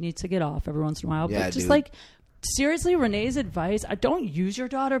a dude needs to get off every once in a while. Yeah, but just dude. like, seriously, Renee's advice: I don't use your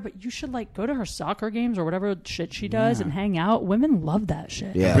daughter, but you should like go to her soccer games or whatever shit she does and hang out. Women love that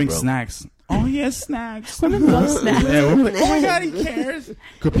shit. Yeah, Bring bro. snacks. Oh, yes, snacks. Women love snacks. Yeah, oh my God, he cares.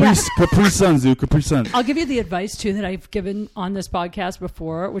 Capri Suns, dude. Capri Suns. I'll give you the advice too that I've given on this podcast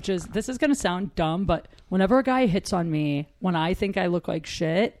before, which is this is going to sound dumb, but whenever a guy hits on me when I think I look like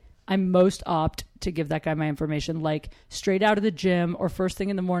shit, I'm most opt to give that guy my information, like straight out of the gym or first thing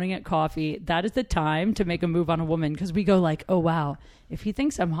in the morning at coffee. That is the time to make a move on a woman because we go like, oh wow, if he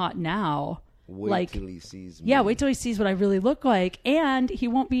thinks I'm hot now, Wait till he sees me. yeah, wait till he sees what I really look like, and he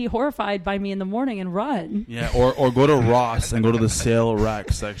won't be horrified by me in the morning and run. Yeah, or go to Ross and go to the sale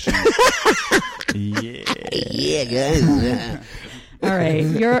rack section. Yeah. Yeah, guys. All right,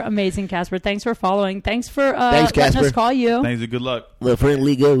 you're amazing, Casper. Thanks for following. Thanks for Thanks, letting us Casper. call you. Thanks, dude. Good luck. The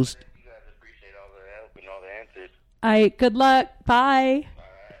friendly ghost. You guys appreciate all the help and all the answers. All right, good luck. Bye.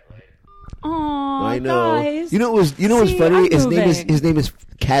 Aw, I know. guys. You know what's See, funny? I'm His name moving. is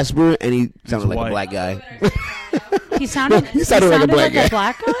Casper, and he sounded like white. a black guy. He sounded like a black guy.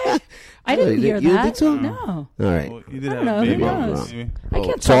 guy. I didn't you hear didn't that. think so? No. All right. Well, you did I have don't know. a baby. Who Maybe I'm knows? wrong. I Oh,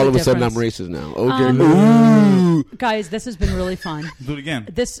 can't so tell all the of a sudden I'm difference. racist now. Okay. Guys, this has been really fun. Do it again.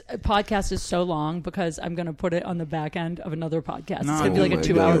 This podcast is so long because I'm going to put it on the back end of another podcast. No. It's going to be like Oh a my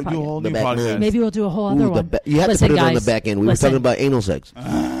 2-hour God. Do a whole podcast. new The back podcast. nine. Maybe we'll do a whole other Ooh, one. you have Listen, to put it on the guys, back end. We listen. were talking about anal sex.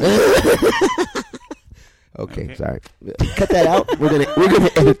 Okay, sorry. Cut that out. We're gonna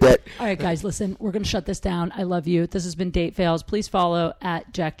edit that. All right, guys, listen. We're going to shut this down. I love you. This has been Date Fails. Please follow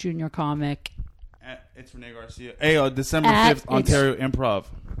at Jack Jr. Comic. It's Rene Garcia. Hey, December At 5th, Ontario Improv.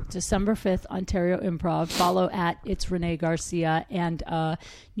 December 5th, Ontario Improv. Follow at It's Rene Garcia. And,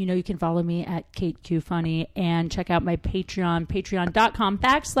 you can follow me at Kate Q Funny. And check out my Patreon,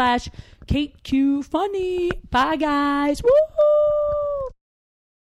 patreon.com/Kate Q Funny. Bye, guys. Woo!